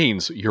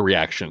explains your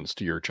reactions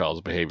to your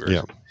child's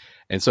behaviors.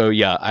 And so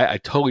I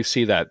totally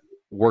see that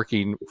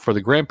working for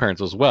the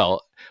grandparents as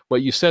well.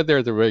 What you said there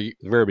at the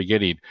very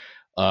beginning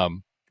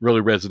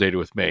really resonated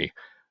with me.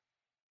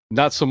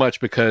 Not so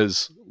much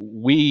because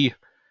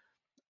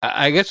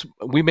I guess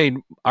we made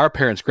our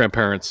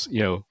grandparents,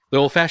 the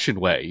old-fashioned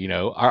way.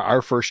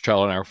 Our first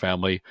child in our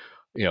family,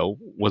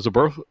 was a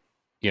birth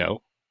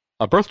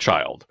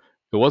child.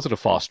 It wasn't a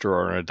foster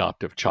or an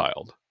adoptive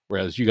child,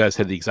 whereas you guys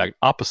had the exact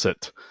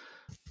opposite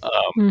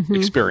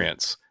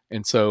experience.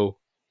 And so,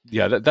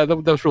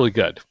 that was really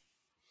good.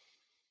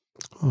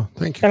 Oh,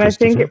 thank you. And I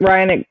think,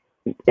 Ryan,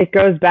 it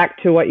goes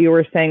back to what you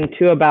were saying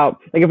too about,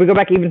 like, if we go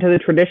back even to the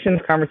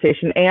traditions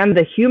conversation and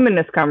the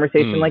humanness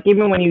conversation, like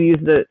even when you use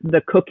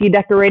the cookie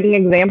decorating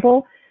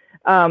example,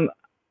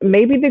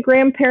 maybe the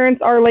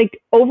grandparents are like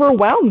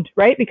overwhelmed,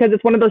 right? Because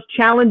it's one of those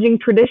challenging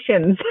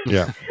traditions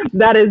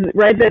that is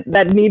right,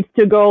 that needs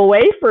to go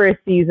away for a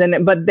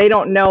season, but they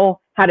don't know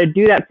how to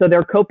do that. So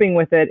they're coping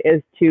with it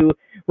is to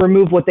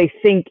remove what they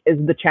think is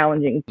the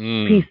challenging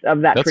piece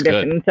of that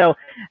tradition. Good. And so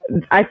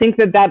I think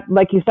that,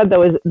 like you said,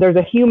 though, there's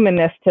a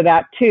humanness to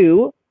that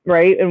too,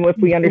 right? And if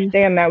we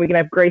understand that, we can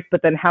have grace,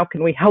 but then how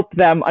can we help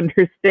them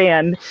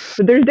understand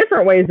that there's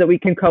different ways that we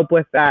can cope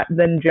with that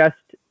than just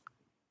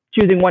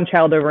choosing one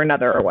child over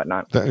another or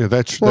whatnot.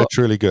 That's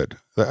really good.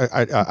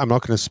 I'm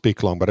not going to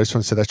speak long, but I just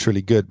want to say that's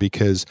really good,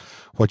 because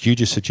what you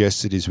just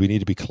suggested is we need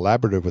to be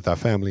collaborative with our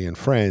family and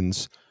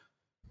friends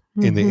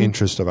in the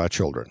interest of our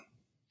children.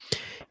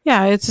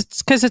 Yeah,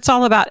 it's because it's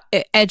all about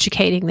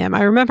educating them.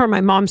 I remember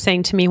my mom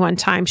saying to me one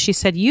time, she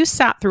said, you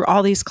sat through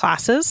all these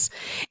classes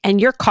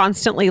and you're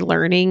constantly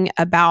learning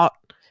about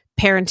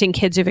parenting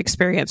kids who've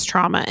experienced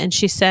trauma. And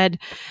she said,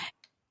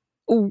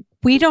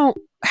 we don't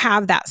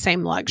have that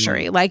same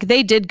luxury. Like,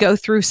 they did go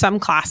through some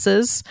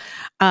classes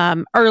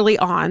early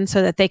on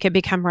so that they could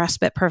become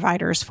respite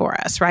providers for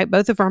us, right?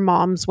 Both of our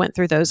moms went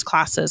through those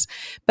classes,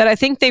 but I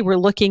think they were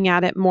looking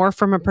at it more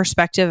from a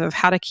perspective of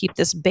how to keep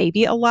this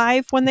baby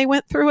alive when they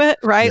went through it,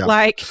 right? Yeah.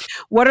 Like,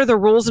 what are the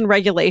rules and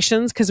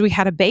regulations? Because we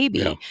had a baby.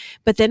 Yeah.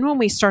 But then when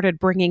we started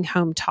bringing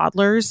home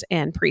toddlers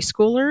and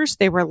preschoolers,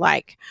 they were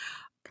like,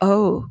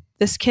 oh,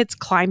 this kid's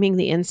climbing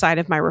the inside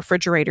of my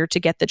refrigerator to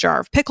get the jar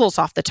of pickles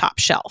off the top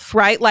shelf,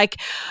 right? Like,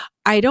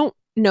 I don't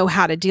know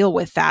how to deal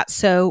with that.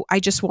 So I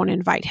just won't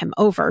invite him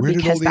over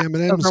because that's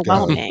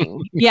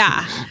overwhelming.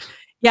 Yeah.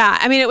 Yeah.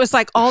 I mean, it was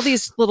like all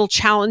these little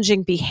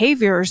challenging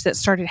behaviors that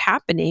started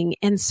happening.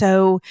 And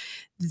so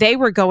they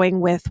were going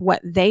with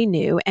what they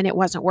knew, and it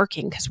wasn't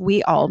working, because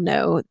we all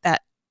know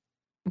that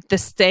the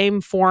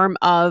same form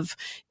of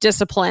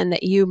discipline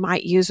that you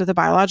might use with a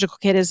biological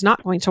kid is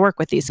not going to work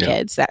with these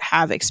kids that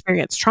have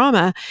experienced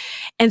trauma.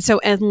 And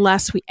so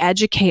unless we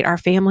educate our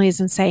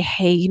families and say,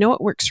 hey, you know what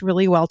works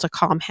really well to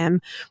calm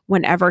him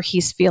whenever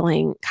he's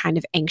feeling kind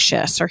of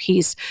anxious or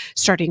he's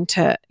starting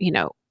to,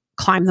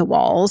 climb the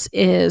walls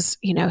is,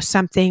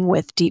 something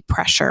with deep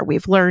pressure.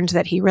 We've learned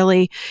that he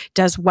really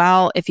does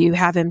well if you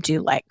have him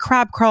do like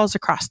crab crawls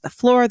across the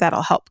floor.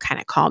 That'll help kind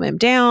of calm him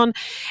down.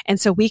 And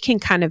so we can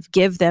kind of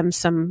give them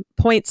some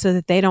points so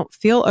that they don't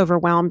feel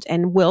overwhelmed,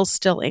 and will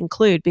still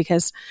include,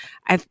 because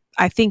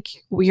I think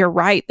you're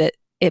right that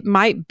it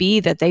might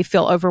be that they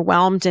feel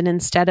overwhelmed, and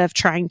instead of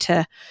trying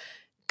to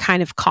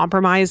kind of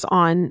compromise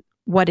on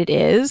what it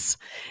is,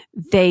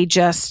 they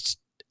just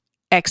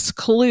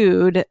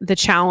exclude the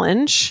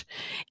challenge,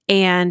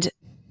 and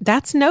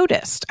that's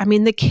noticed. I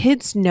mean, the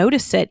kids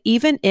notice it,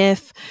 even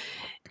if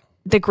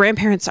the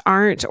grandparents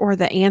aren't, or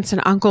the aunts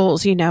and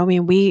uncles,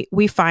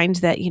 we find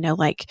that,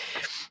 like,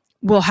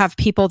 we'll have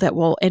people that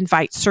will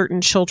invite certain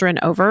children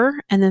over,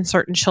 and then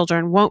certain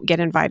children won't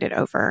get invited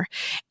over.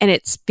 And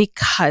it's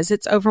because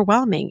it's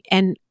overwhelming.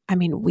 And I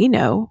mean, we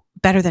know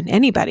better than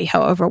anybody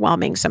how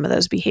overwhelming some of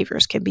those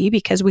behaviors can be,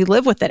 because we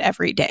live with it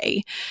every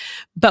day.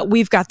 But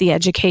we've got the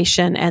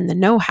education and the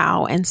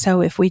know-how. And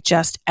so if we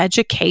just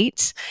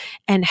educate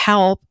and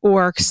help,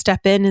 or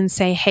step in and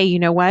say, hey, you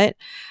know what?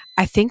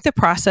 I think the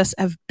process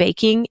of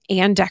baking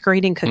and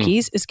decorating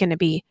cookies is going to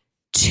be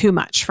too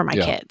much for my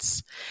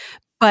kids.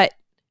 But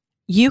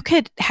you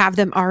could have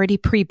them already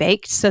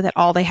pre-baked so that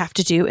all they have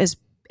to do is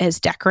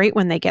decorate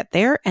when they get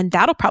there, and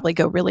that'll probably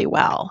go really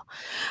well.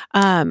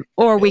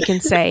 Or we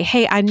can say,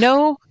 hey, I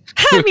know,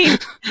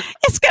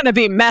 it's going to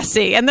be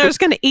messy and there's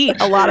going to eat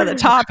a lot of the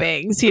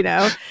toppings,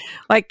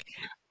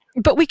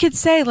 but we could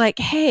say like,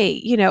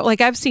 hey,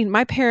 like I've seen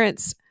my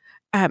parents,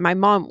 my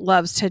mom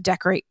loves to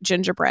decorate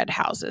gingerbread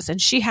houses,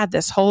 and she had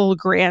this whole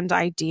grand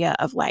idea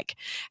of like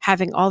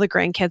having all the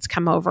grandkids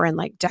come over and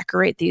like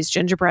decorate these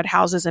gingerbread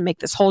houses and make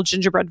this whole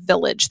gingerbread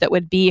village that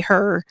would be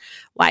her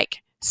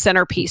like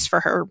centerpiece for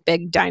her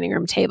big dining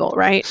room table,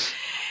 right?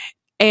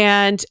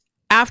 And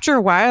after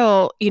a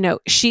while,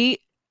 she,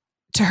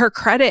 to her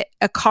credit,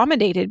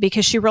 accommodated,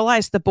 because she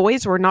realized the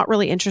boys were not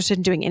really interested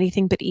in doing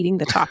anything but eating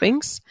the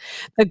toppings.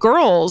 The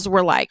girls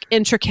were like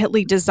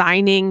intricately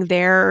designing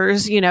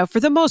theirs, for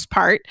the most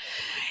part.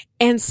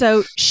 And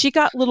so she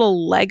got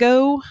little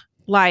Lego,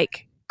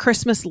 like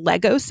Christmas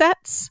Lego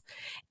sets,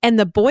 and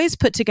the boys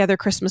put together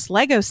Christmas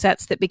Lego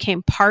sets that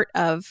became part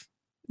of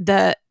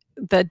the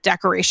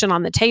decoration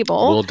on the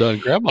table. Well done,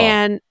 Grandma.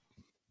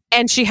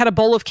 And she had a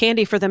bowl of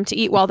candy for them to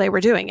eat while they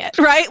were doing it,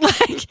 right?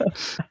 Like,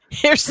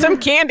 here's some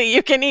candy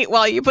you can eat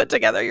while you put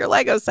together your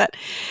Lego set.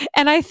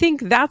 And I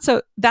think that's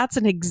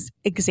an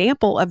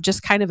example of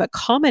just kind of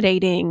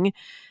accommodating.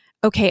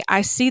 Okay,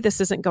 I see this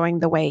isn't going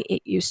the way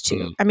it used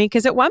to. I mean,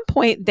 because at one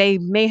point they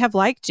may have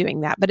liked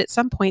doing that, but at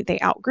some point they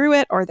outgrew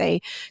it, or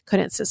they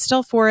couldn't sit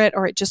still for it,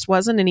 or it just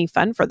wasn't any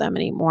fun for them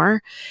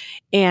anymore.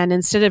 And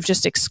instead of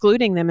just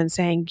excluding them and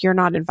saying, you're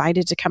not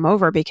invited to come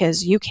over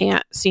because you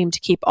can't seem to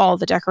keep all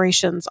the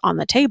decorations on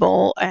the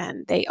table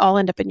and they all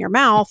end up in your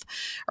mouth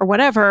or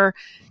whatever,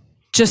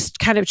 just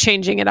kind of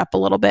changing it up a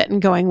little bit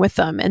and going with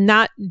them. And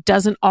that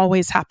doesn't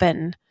always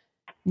happen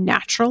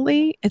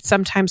naturally. It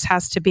sometimes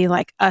has to be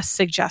like us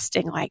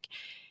suggesting like,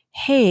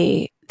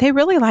 hey, they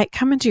really like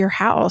coming to your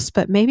house,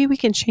 but maybe we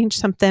can change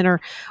something,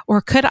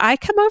 or could I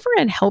come over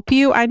and help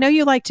you? I know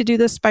you like to do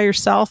this by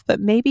yourself, but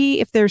maybe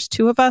if there's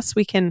two of us,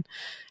 we can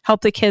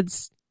help the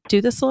kids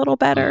do this a little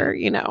better,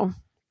 you know.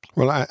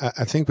 Well,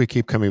 I think we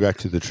keep coming back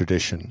to the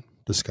tradition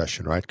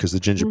discussion, right? Because the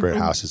gingerbread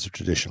house is a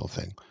traditional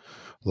thing.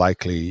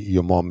 Likely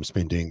your mom's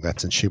been doing that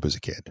since she was a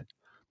kid.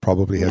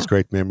 Probably has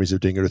great memories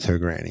of doing it with her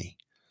granny.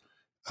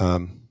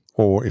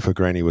 Or if her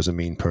granny was a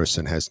mean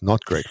person, has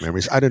not great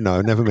memories. I don't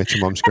know. Never met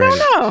your mom's granny.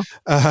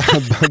 I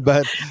don't know.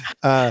 But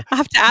I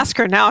have to ask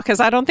her now because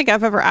I don't think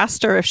I've ever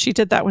asked her if she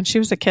did that when she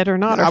was a kid or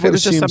not. Or I if would it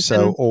was assume just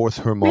something, so, or with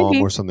her mom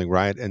maybe. or something,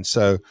 right? And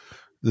so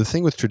the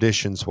thing with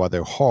traditions, why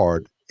they're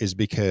hard, is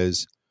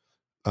because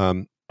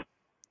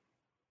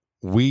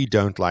we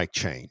don't like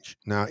change.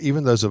 Now,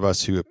 even those of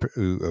us who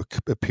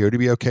appear to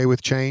be okay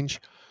with change,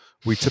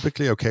 we're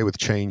typically okay with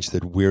change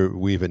that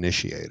we've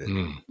initiated.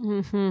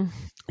 Mm-hmm.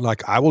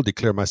 Like, I will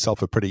declare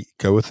myself a pretty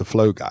go with the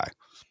flow guy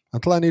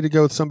until I need to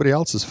go with somebody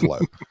else's flow.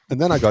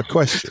 And then I got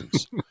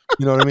questions.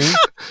 You know what I mean?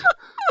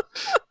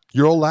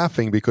 You're all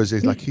laughing because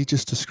it's like, he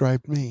just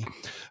described me.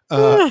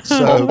 Or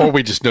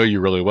we just know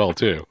you really well,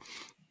 too.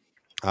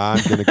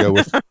 I'm going to go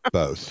with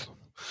both.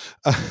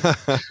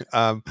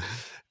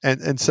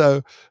 And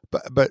so,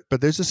 but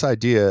there's this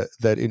idea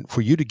that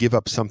for you to give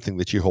up something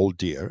that you hold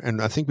dear,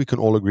 and I think we can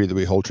all agree that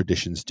we hold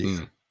traditions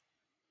dear,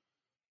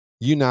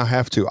 you now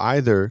have to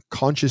either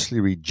consciously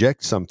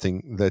reject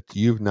something that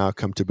you've now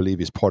come to believe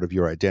is part of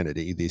your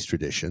identity, these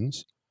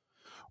traditions,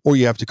 or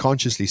you have to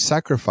consciously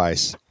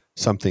sacrifice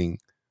something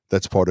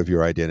that's part of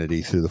your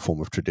identity through the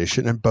form of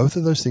tradition. And both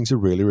of those things are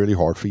really, really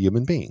hard for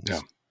human beings.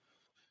 Yeah.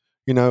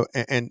 You know,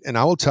 and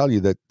I will tell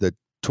you that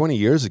 20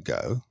 years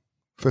ago,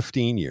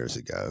 15 years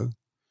ago,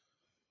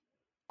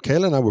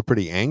 Kayla and I were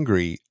pretty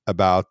angry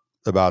about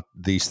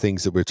these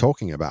things that we're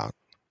talking about.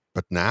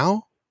 But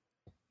now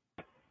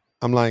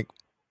I'm like,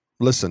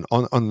 listen,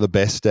 on the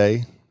best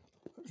day,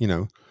 you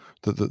know,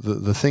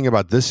 the thing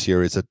about this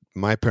year is that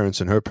my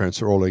parents and her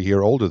parents are all a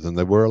year older than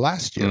they were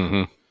last year.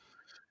 Mm-hmm.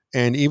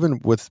 And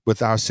even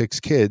with our 6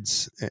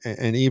 kids,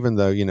 and even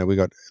though, you know, we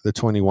got the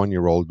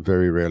 21-year-old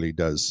very rarely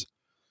does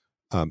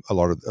a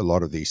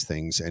lot of these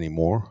things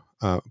anymore,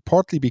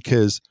 partly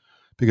because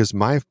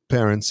my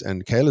parents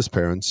and Kayla's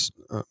parents,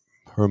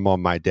 her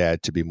mom, my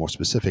dad, to be more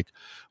specific,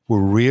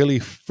 were really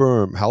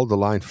held the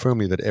line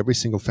firmly that every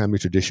single family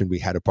tradition we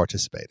had to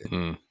participate in.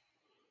 Mm.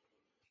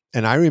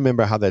 And I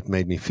remember how that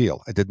made me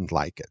feel. I didn't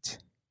like it.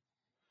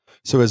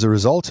 So as a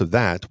result of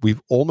that,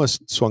 we've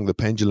almost swung the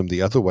pendulum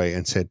the other way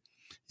and said,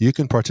 you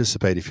can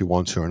participate if you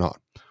want to or not.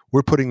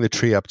 We're putting the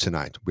tree up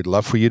tonight. We'd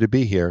love for you to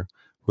be here.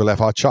 We'll have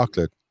hot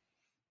chocolate.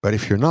 But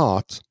if you're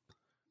not,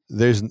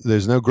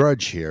 there's no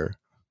grudge here,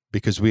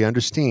 because we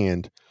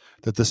understand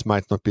that this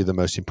might not be the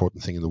most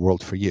important thing in the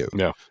world for you.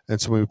 Yeah. And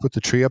so when we put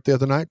the tree up the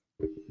other night,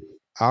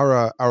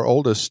 our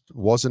oldest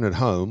wasn't at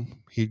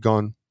home. He'd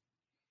gone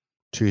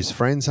to his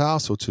friend's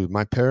house or to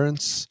my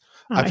parents.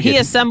 He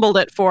assembled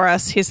it for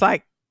us. He's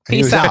like,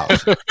 peace out.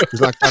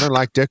 He's like, I don't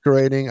like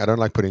decorating. I don't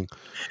like putting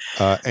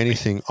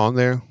anything on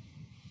there.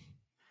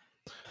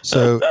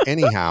 So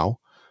anyhow,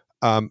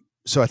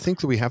 so I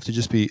think that we have to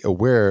just be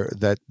aware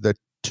that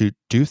to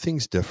do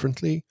things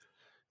differently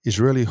is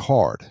really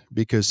hard,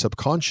 because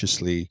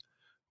subconsciously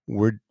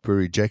we're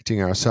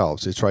rejecting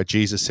ourselves. It's right.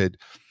 Jesus said,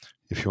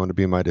 if you want to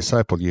be my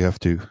disciple, you have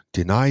to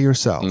deny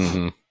yourself.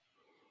 Mm-hmm.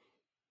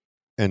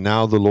 And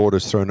now the Lord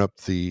has thrown up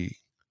the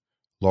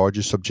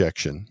largest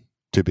objection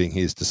to being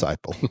his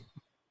disciple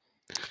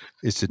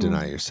is to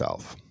deny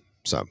yourself.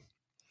 So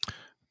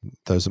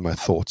those are my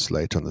thoughts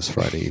late on this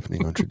Friday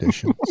evening on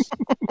traditions.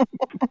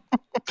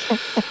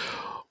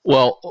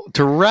 Well,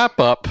 to wrap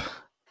up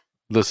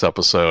this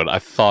episode, I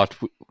thought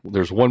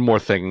there's one more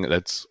thing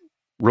that's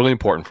really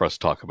important for us to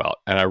talk about.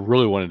 And I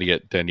really wanted to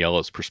get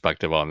Daniela's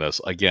perspective on this,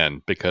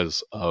 again,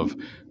 because of,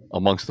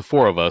 amongst the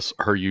 4 of us,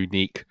 her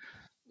unique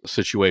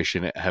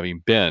situation having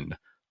been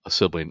a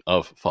sibling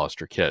of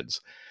foster kids.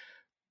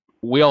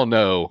 We all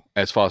know,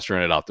 as foster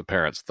and adoptive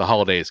parents, the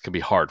holidays can be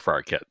hard for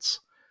our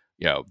kids.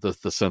 You know,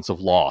 the sense of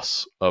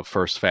loss of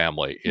first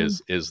family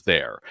is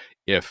there.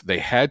 If they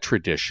had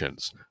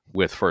traditions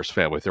with first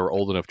family, if they were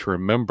old enough to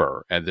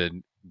remember, and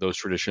then those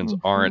traditions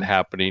aren't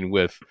happening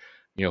with,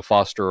 you know,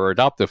 foster or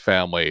adoptive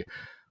family,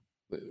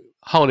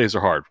 holidays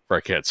are hard for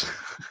our kids.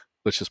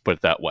 Let's just put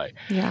it that way.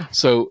 Yeah.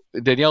 So,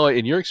 Daniela,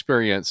 in your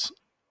experience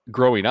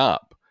growing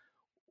up,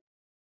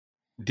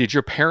 did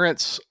your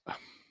parents,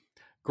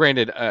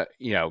 granted,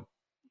 you know,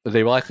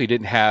 they likely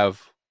didn't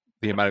have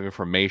the amount of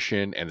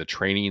information and the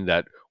training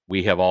that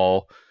we have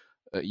all,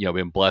 you know,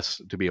 been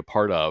blessed to be a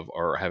part of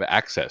or have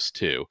access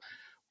to,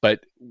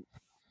 but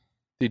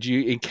did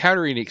you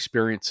encounter any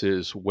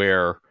experiences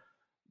where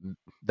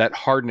that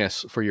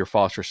hardness for your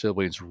foster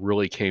siblings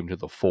really came to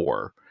the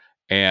fore,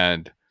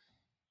 and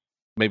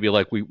maybe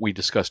like we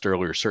discussed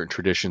earlier, certain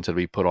traditions had to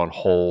be put on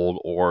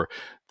hold, or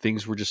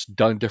things were just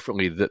done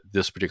differently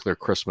this particular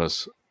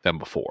Christmas than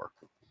before?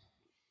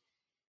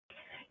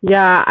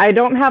 Yeah, I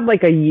don't have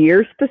like a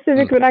year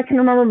specific that I can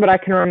remember, but I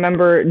can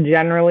remember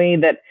generally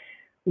that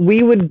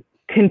we would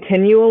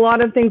continue a lot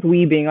of things.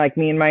 We being like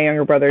me and my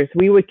younger brothers,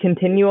 we would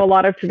continue a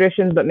lot of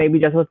traditions, but maybe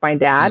just with my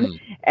dad.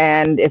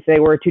 And if they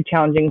were too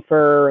challenging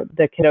for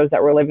the kiddos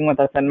that were living with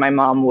us, then my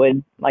mom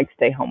would like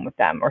stay home with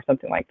them or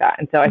something like that.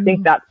 And so I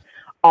think that's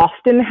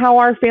often how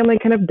our family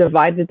kind of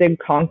divided and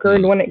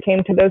conquered when it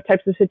came to those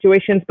types of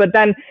situations. But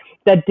then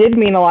that did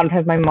mean a lot of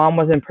times my mom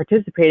wasn't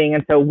participating.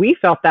 And so we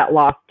felt that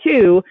loss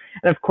too.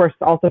 And of course,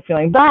 also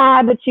feeling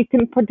bad that she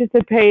couldn't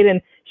participate.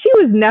 And she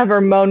was never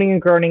moaning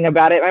and groaning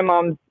about it. My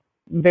mom's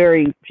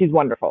she's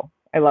wonderful.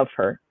 I love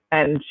her.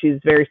 And she's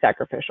very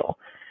sacrificial.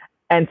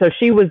 And so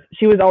she was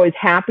always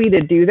happy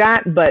to do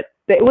that, but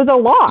it was a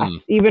loss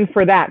even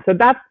for that. So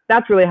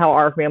that's really how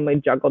our family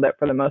juggled it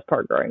for the most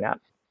part growing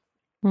up.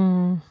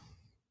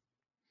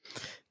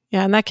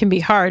 Yeah, and that can be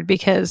hard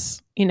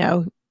because,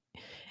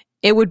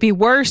 it would be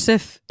worse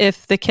if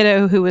the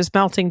kiddo who was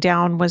melting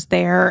down was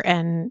there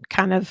and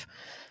kind of,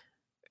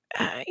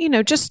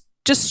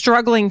 just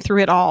struggling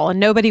through it all, and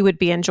nobody would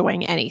be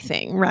enjoying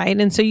anything, right?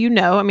 And so,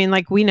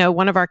 we know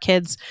one of our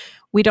kids,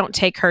 we don't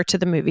take her to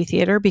the movie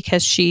theater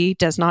because she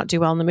does not do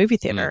well in the movie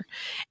theater.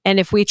 And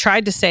if we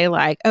tried to say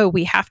like, oh,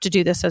 we have to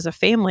do this as a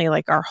family,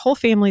 like our whole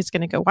family is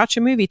going to go watch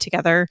a movie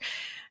together,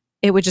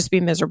 it would just be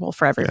miserable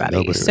for everybody.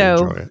 Nobody would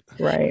enjoy it.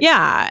 Right.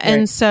 Yeah.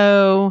 And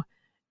so,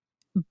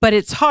 but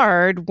it's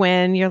hard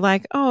when you're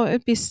like, oh,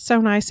 it'd be so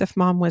nice if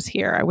mom was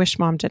here. I wish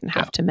mom didn't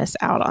have to miss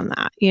out on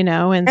that,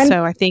 And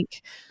so I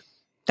think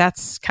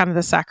that's kind of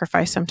the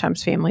sacrifice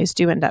sometimes families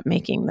do end up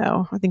making,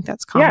 though. I think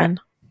that's common. Yeah.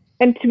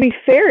 And to be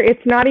fair,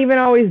 it's not even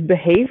always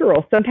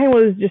behavioral. Sometimes it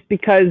was just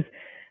because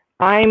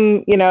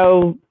I'm,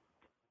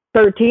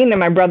 13 and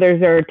my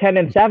brothers are 10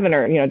 and 7,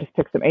 or, just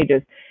pick some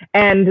ages.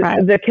 And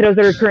the kiddos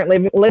that are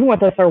currently living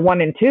with us are 1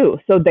 and 2.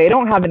 So they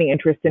don't have any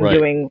interest in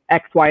doing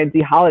X, Y, and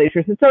Z holiday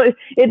traditions. So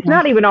it's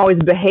not even always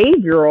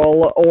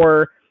behavioral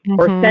or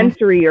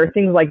sensory or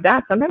things like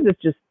that. Sometimes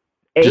it's just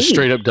age. Just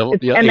straight up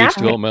age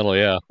developmental,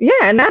 yeah. Yeah,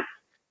 and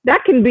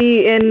that can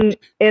be in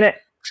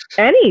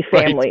any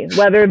family,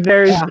 whether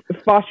there's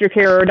foster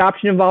care or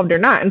adoption involved or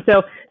not. And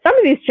so some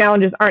of these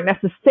challenges aren't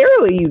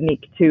necessarily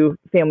unique to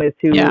families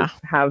who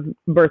have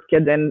birth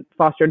kids and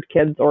fostered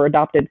kids or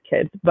adopted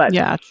kids. But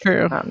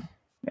true.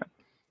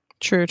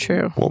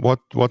 True. Well,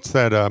 what's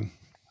that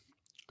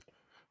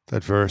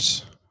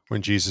verse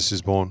when Jesus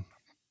is born?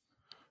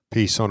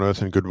 Peace on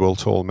earth and goodwill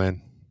to all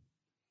men.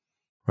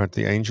 Right?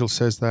 The angel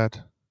says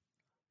that.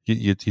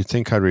 You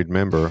think I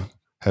remember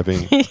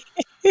having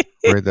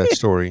read that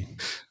story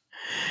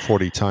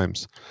 40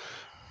 times.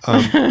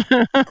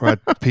 Right,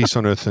 peace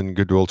on earth and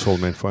goodwill to all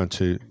men, for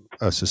unto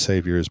us a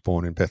Savior is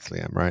born in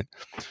Bethlehem, right?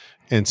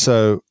 And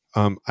so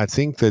I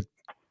think that,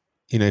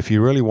 if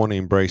you really want to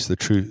embrace the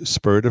true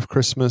spirit of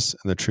Christmas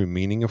and the true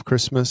meaning of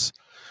Christmas,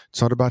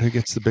 it's not about who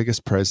gets the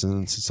biggest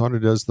presents. It's not who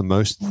does the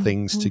most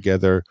things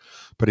together.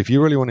 But if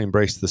you really want to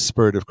embrace the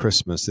spirit of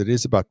Christmas, it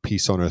is about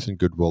peace on earth and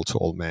goodwill to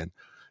all men.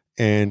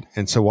 And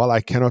so while I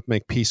cannot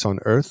make peace on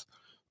earth,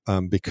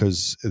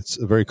 because it's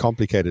a very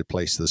complicated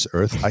place, this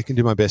earth, I can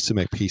do my best to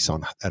make peace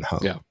at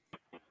home.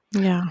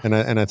 Yeah. And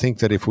I think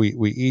that if we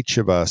each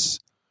of us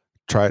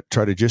try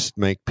to just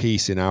make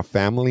peace in our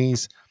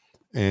families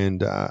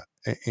and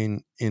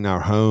in our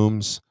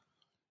homes,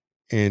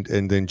 and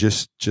then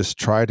just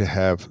try to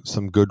have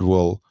some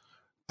goodwill.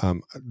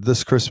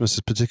 This Christmas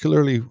is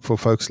particularly for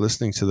folks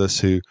listening to this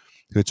who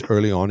it's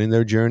early on in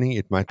their journey.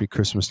 It might be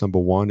Christmas number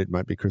 1, it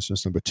might be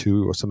Christmas number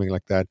 2, or something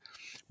like that,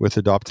 with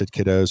adopted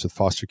kiddos, with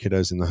foster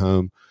kiddos in the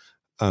home.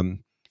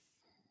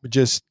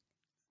 Just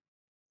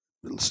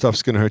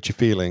stuff's going to hurt your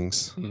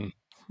feelings,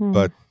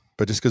 but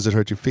just because it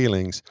hurt your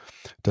feelings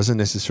doesn't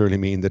necessarily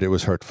mean that it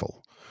was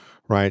hurtful,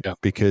 right? Yeah.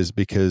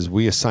 Because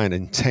we assign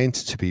intent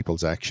to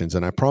people's actions,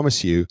 and I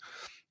promise you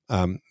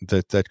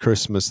that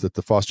Christmas, that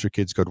the foster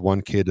kids got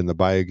 1 kid and the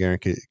bio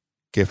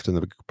gift and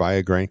the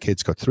bio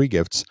grandkids got 3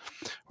 gifts,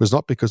 was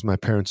not because my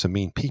parents are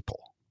mean people.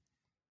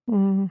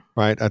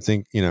 Right? I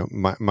think,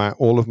 my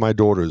all of my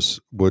daughters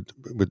would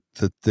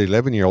the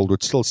 11-year-old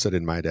would still sit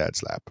in my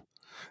dad's lap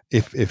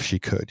if she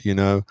could,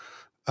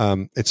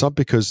 It's not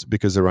because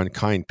they're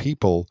unkind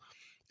people.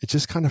 It's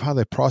just kind of how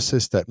they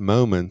process that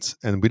moment,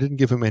 and we didn't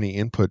give them any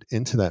input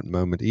into that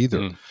moment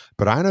either.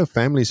 But I know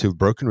families who've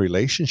broken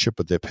relationship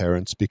with their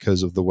parents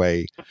because of the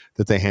way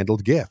that they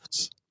handled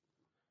gifts.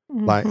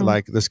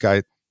 Like this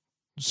guy,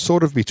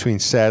 sort of between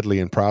sadly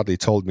and proudly,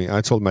 told me,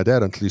 I told my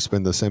dad, until you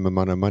spend the same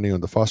amount of money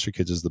on the foster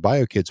kids as the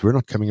bio kids, we're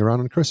not coming around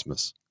on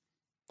Christmas.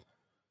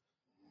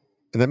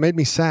 And that made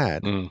me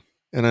sad. And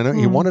I know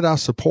he wanted our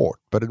support,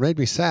 but it made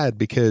me sad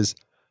because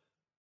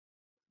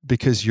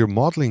you're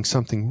modeling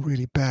something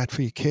really bad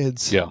for your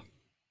kids. Yeah.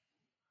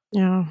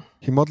 You're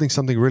modeling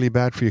something really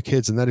bad for your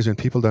kids, and that is when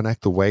people don't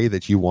act the way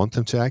that you want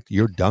them to act,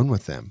 you're done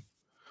with them.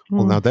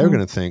 Well, now they're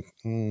going to think,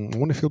 I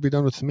wonder if he'll be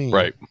done with me.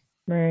 Right.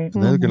 Right.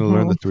 And they're going to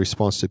learn that the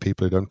response to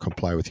people who don't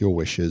comply with your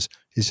wishes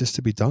is just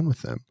to be done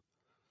with them.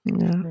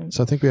 Yeah.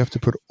 So I think we have to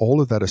put all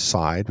of that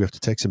aside. We have to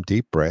take some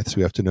deep breaths.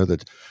 We have to know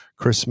that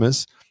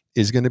Christmas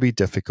is going to be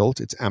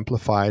difficult. It's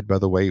amplified by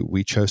the way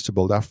we chose to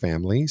build our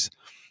families.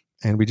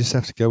 And we just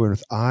have to go in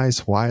with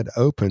eyes wide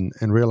open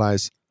and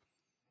realize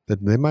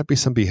that there might be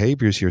some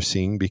behaviors you're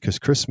seeing because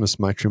Christmas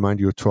might remind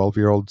you of a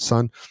 12-year-old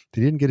son that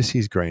he didn't get to see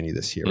his granny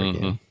this year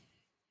again.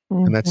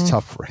 And that's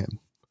tough for him.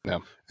 Yeah.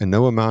 And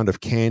no amount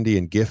of candy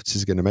and gifts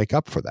is going to make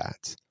up for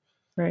that.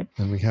 Right.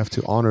 And we have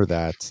to honor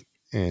that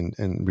and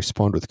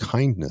respond with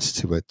kindness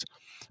to it.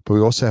 But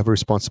we also have a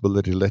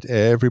responsibility to let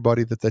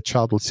everybody that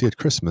child will see at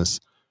Christmas,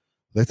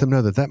 let them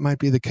know that might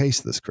be the case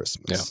this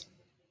Christmas.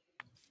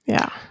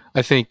 Yeah.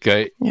 I think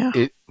this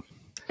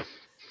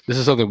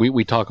is something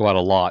we talk about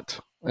a lot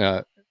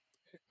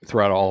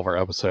throughout all of our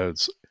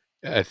episodes.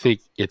 I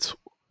think it's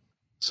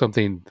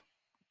something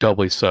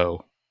doubly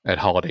so at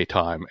holiday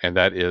time, and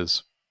that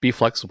is be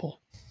flexible.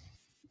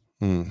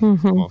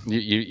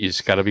 You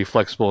just got to be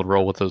flexible and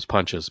roll with those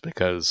punches,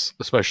 because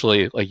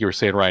especially like you were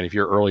saying, Ryan, if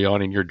you're early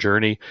on in your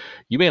journey,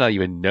 you may not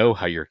even know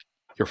how your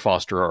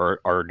foster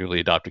or newly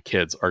adopted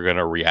kids are going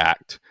to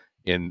react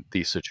in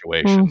these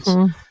situations.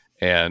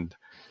 And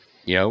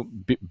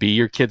be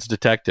your kid's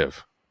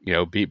detective.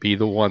 Be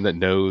the one that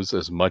knows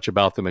as much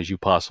about them as you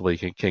possibly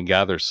can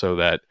gather, so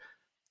that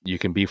you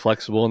can be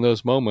flexible in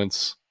those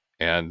moments.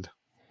 And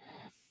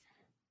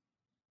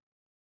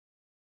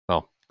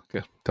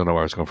don't know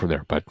where I was going from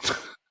there, but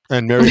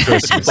and Merry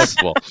Christmas.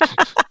 Flexible.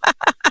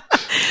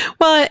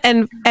 Well,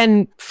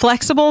 and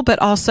flexible, but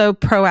also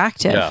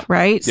proactive,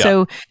 right? Yeah.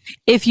 So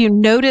if you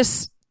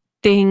notice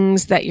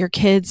things that your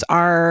kids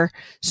are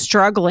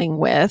struggling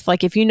with,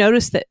 like if you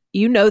notice that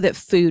that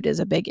food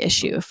is a big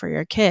issue for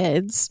your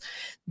kids,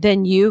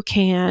 then you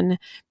can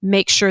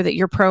make sure that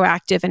you're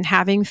proactive in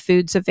having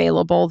foods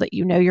available that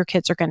your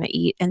kids are going to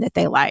eat and that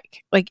they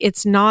like. Like,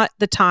 it's not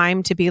the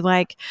time to be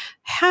like,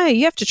 hey,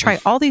 you have to try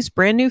all these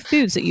brand new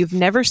foods that you've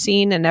never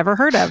seen and never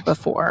heard of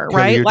before,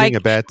 Kelly, right? You're doing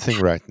a bad thing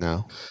right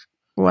now.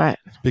 What?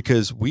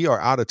 Because we are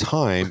out of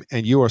time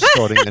and you are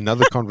starting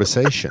another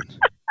conversation.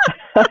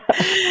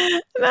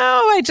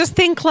 No, I just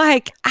think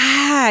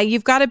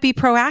you've got to be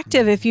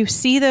proactive. If you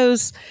see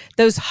those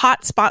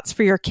hot spots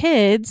for your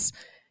kids,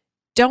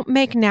 don't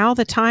make now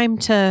the time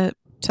to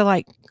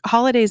like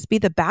holidays be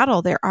the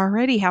battle. They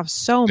already have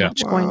so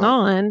much going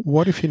on.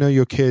 What if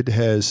your kid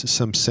has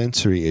some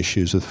sensory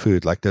issues with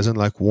food, like doesn't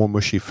like warm,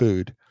 mushy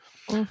food?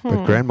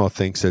 But grandma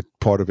thinks that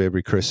part of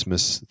every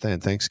Christmas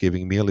and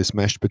Thanksgiving meal is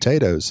mashed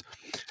potatoes.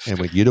 And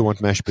when you don't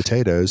want mashed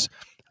potatoes,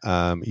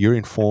 you're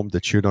informed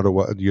that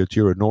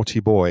you're a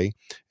naughty boy,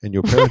 and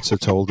your parents are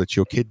told that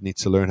your kid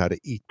needs to learn how to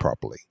eat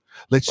properly.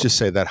 Let's just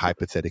say that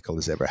hypothetical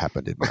has ever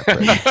happened in my brain.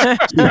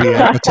 We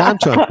ain't got time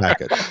to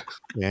unpack it.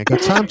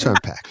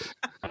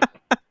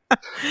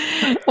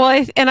 Well,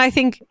 I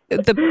think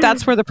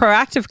that's where the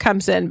proactive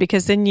comes in,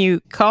 because then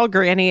you call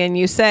Granny and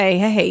you say,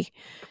 hey,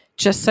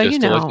 just so you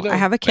know, I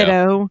have a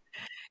kiddo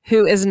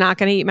who is not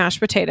going to eat mashed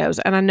potatoes.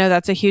 And I know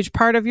that's a huge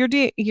part of your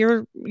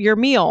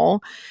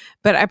meal,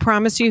 but I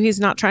promise you he's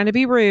not trying to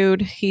be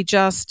rude. He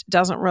just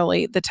doesn't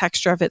the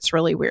texture of it's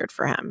really weird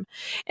for him.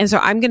 And so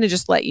I'm going to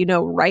just let you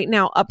know right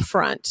now up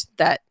front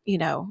that,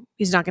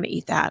 he's not going to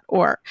eat that,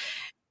 or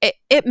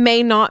it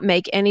may not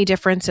make any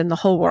difference in the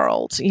whole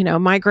world.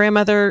 My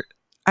grandmother,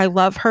 I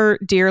love her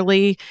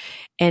dearly,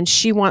 and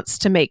she wants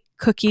to make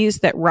cookies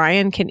that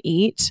Ryan can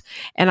eat.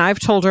 And I've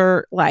told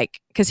her,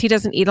 because he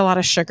doesn't eat a lot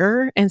of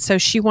sugar, and so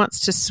she wants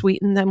to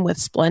sweeten them with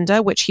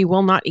Splenda, which he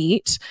will not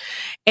eat.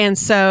 And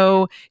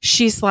so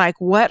she's like,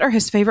 what are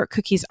his favorite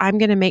cookies? I'm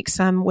going to make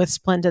some with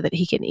Splenda that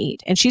he can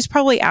eat. And she's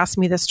probably asked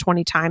me this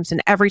 20 times.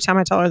 And every time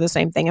I tell her the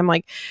same thing, I'm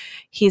like,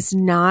 he's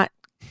not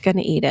going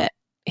to eat it.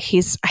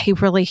 He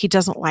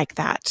doesn't like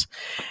that.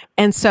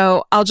 And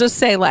so I'll just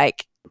say,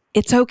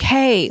 it's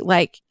okay.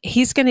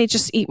 He's going to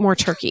just eat more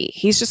turkey.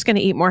 He's just going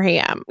to eat more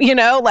ham.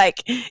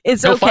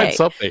 It's He'll okay. Find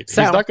something.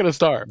 So, he's not going to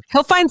starve.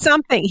 He'll find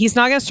something. He's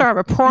not going to starve.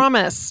 I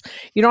promise.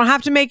 You don't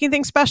have to make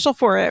anything special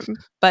for him.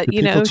 But,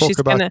 she's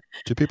going to.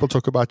 Do people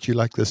talk about you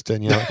like this,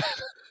 Danielle?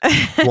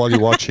 While you're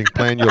watching,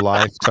 plan your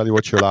life, tell you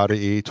what you're allowed to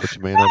eat, what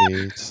you may not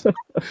eat,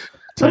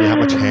 tell you how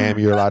much ham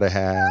you're allowed to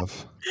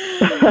have.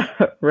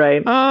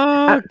 Right.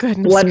 Oh,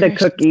 goodness. Splenda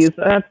cookies.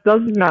 That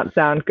does not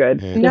sound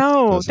good.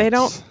 No, they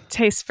don't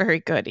taste very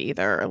good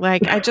either.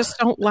 I just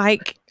don't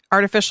like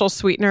artificial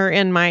sweetener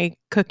in my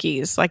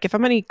cookies. If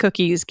I'm going to eat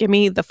cookies, give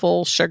me the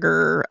full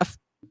sugar.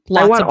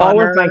 I want all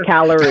of my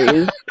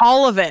calories.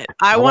 All of it.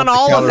 I want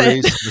all of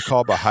it. The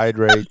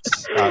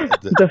carbohydrates,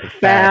 the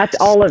fat,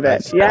 all of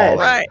it. Yes.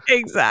 Right.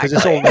 Exactly.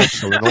 Because it's all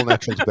natural, and all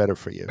natural is better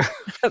for you.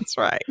 That's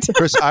right.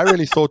 Chris, I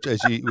really thought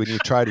when you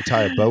tried to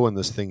tie a bow on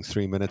this thing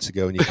 3 minutes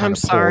ago, and you kind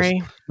of paused.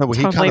 Sorry. No, well,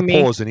 he kind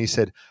of paused and he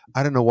said,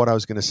 I don't know what I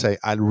was going to say.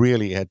 I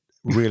really had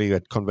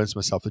convinced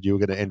myself that you were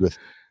going to end with,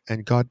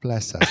 and God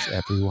bless us,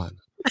 everyone.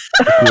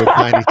 If you were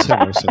Tiny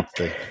Tim or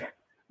something.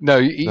 No,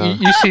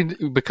 you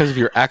seem, because of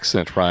your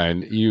accent,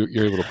 Ryan,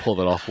 you're able to pull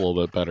that off a little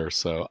bit better.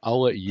 So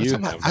I'll let you.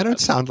 I don't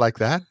sound like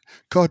that.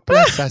 God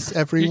bless us,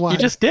 everyone. You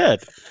just did.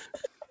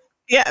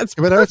 Yeah, it's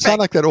but I don't sound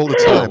like that all the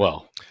time. Oh,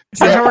 well. Is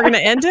that how we're going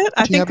to end it?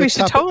 I think we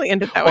should totally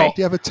end it that way.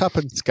 Do you have a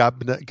tuppence,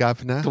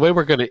 governor? The way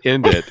we're going to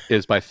end it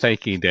is by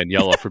thanking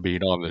Daniela for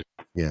being on the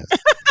Yes.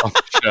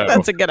 show.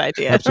 That's a good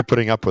idea. Thanks for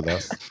putting up with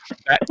us.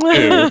 that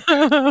too.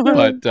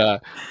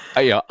 But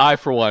I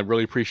for one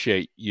really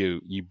appreciate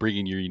you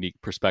bringing your unique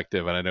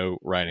perspective, and I know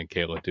Ryan and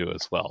Kayla do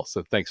as well.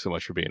 So thanks so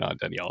much for being on,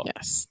 Daniela.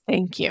 Yes,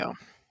 thank you.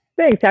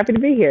 Thanks. Happy to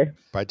be here.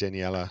 Bye,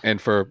 Daniela.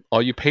 And for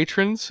all you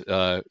patrons,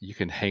 you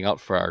can hang out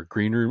for our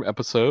Green Room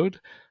episode.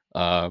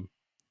 And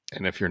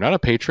if you're not a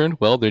patron,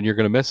 well, then you're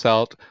going to miss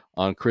out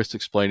on Chris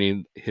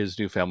explaining his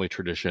new family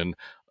tradition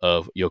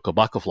of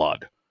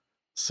Yokobakaflod.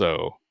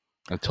 So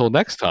until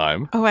next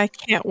time. Oh, I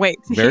can't wait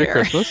to Merry hear.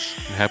 Christmas,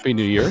 and Happy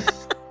New Year,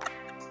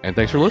 and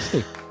thanks for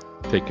listening.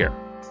 Take care.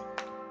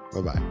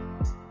 Bye-bye.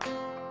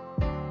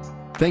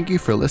 Thank you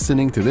for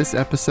listening to this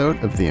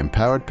episode of the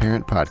Empowered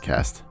Parent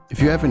Podcast.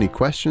 If you have any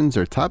questions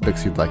or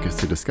topics you'd like us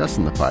to discuss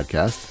in the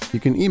podcast, you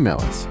can email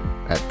us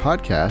at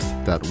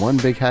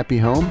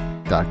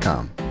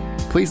podcast.onebighappyhome.com.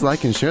 Please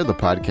like and share the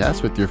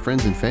podcast with your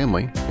friends and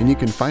family, and you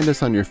can find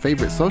us on your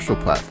favorite social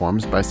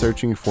platforms by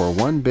searching for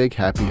One Big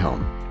Happy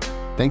Home.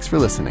 Thanks for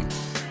listening.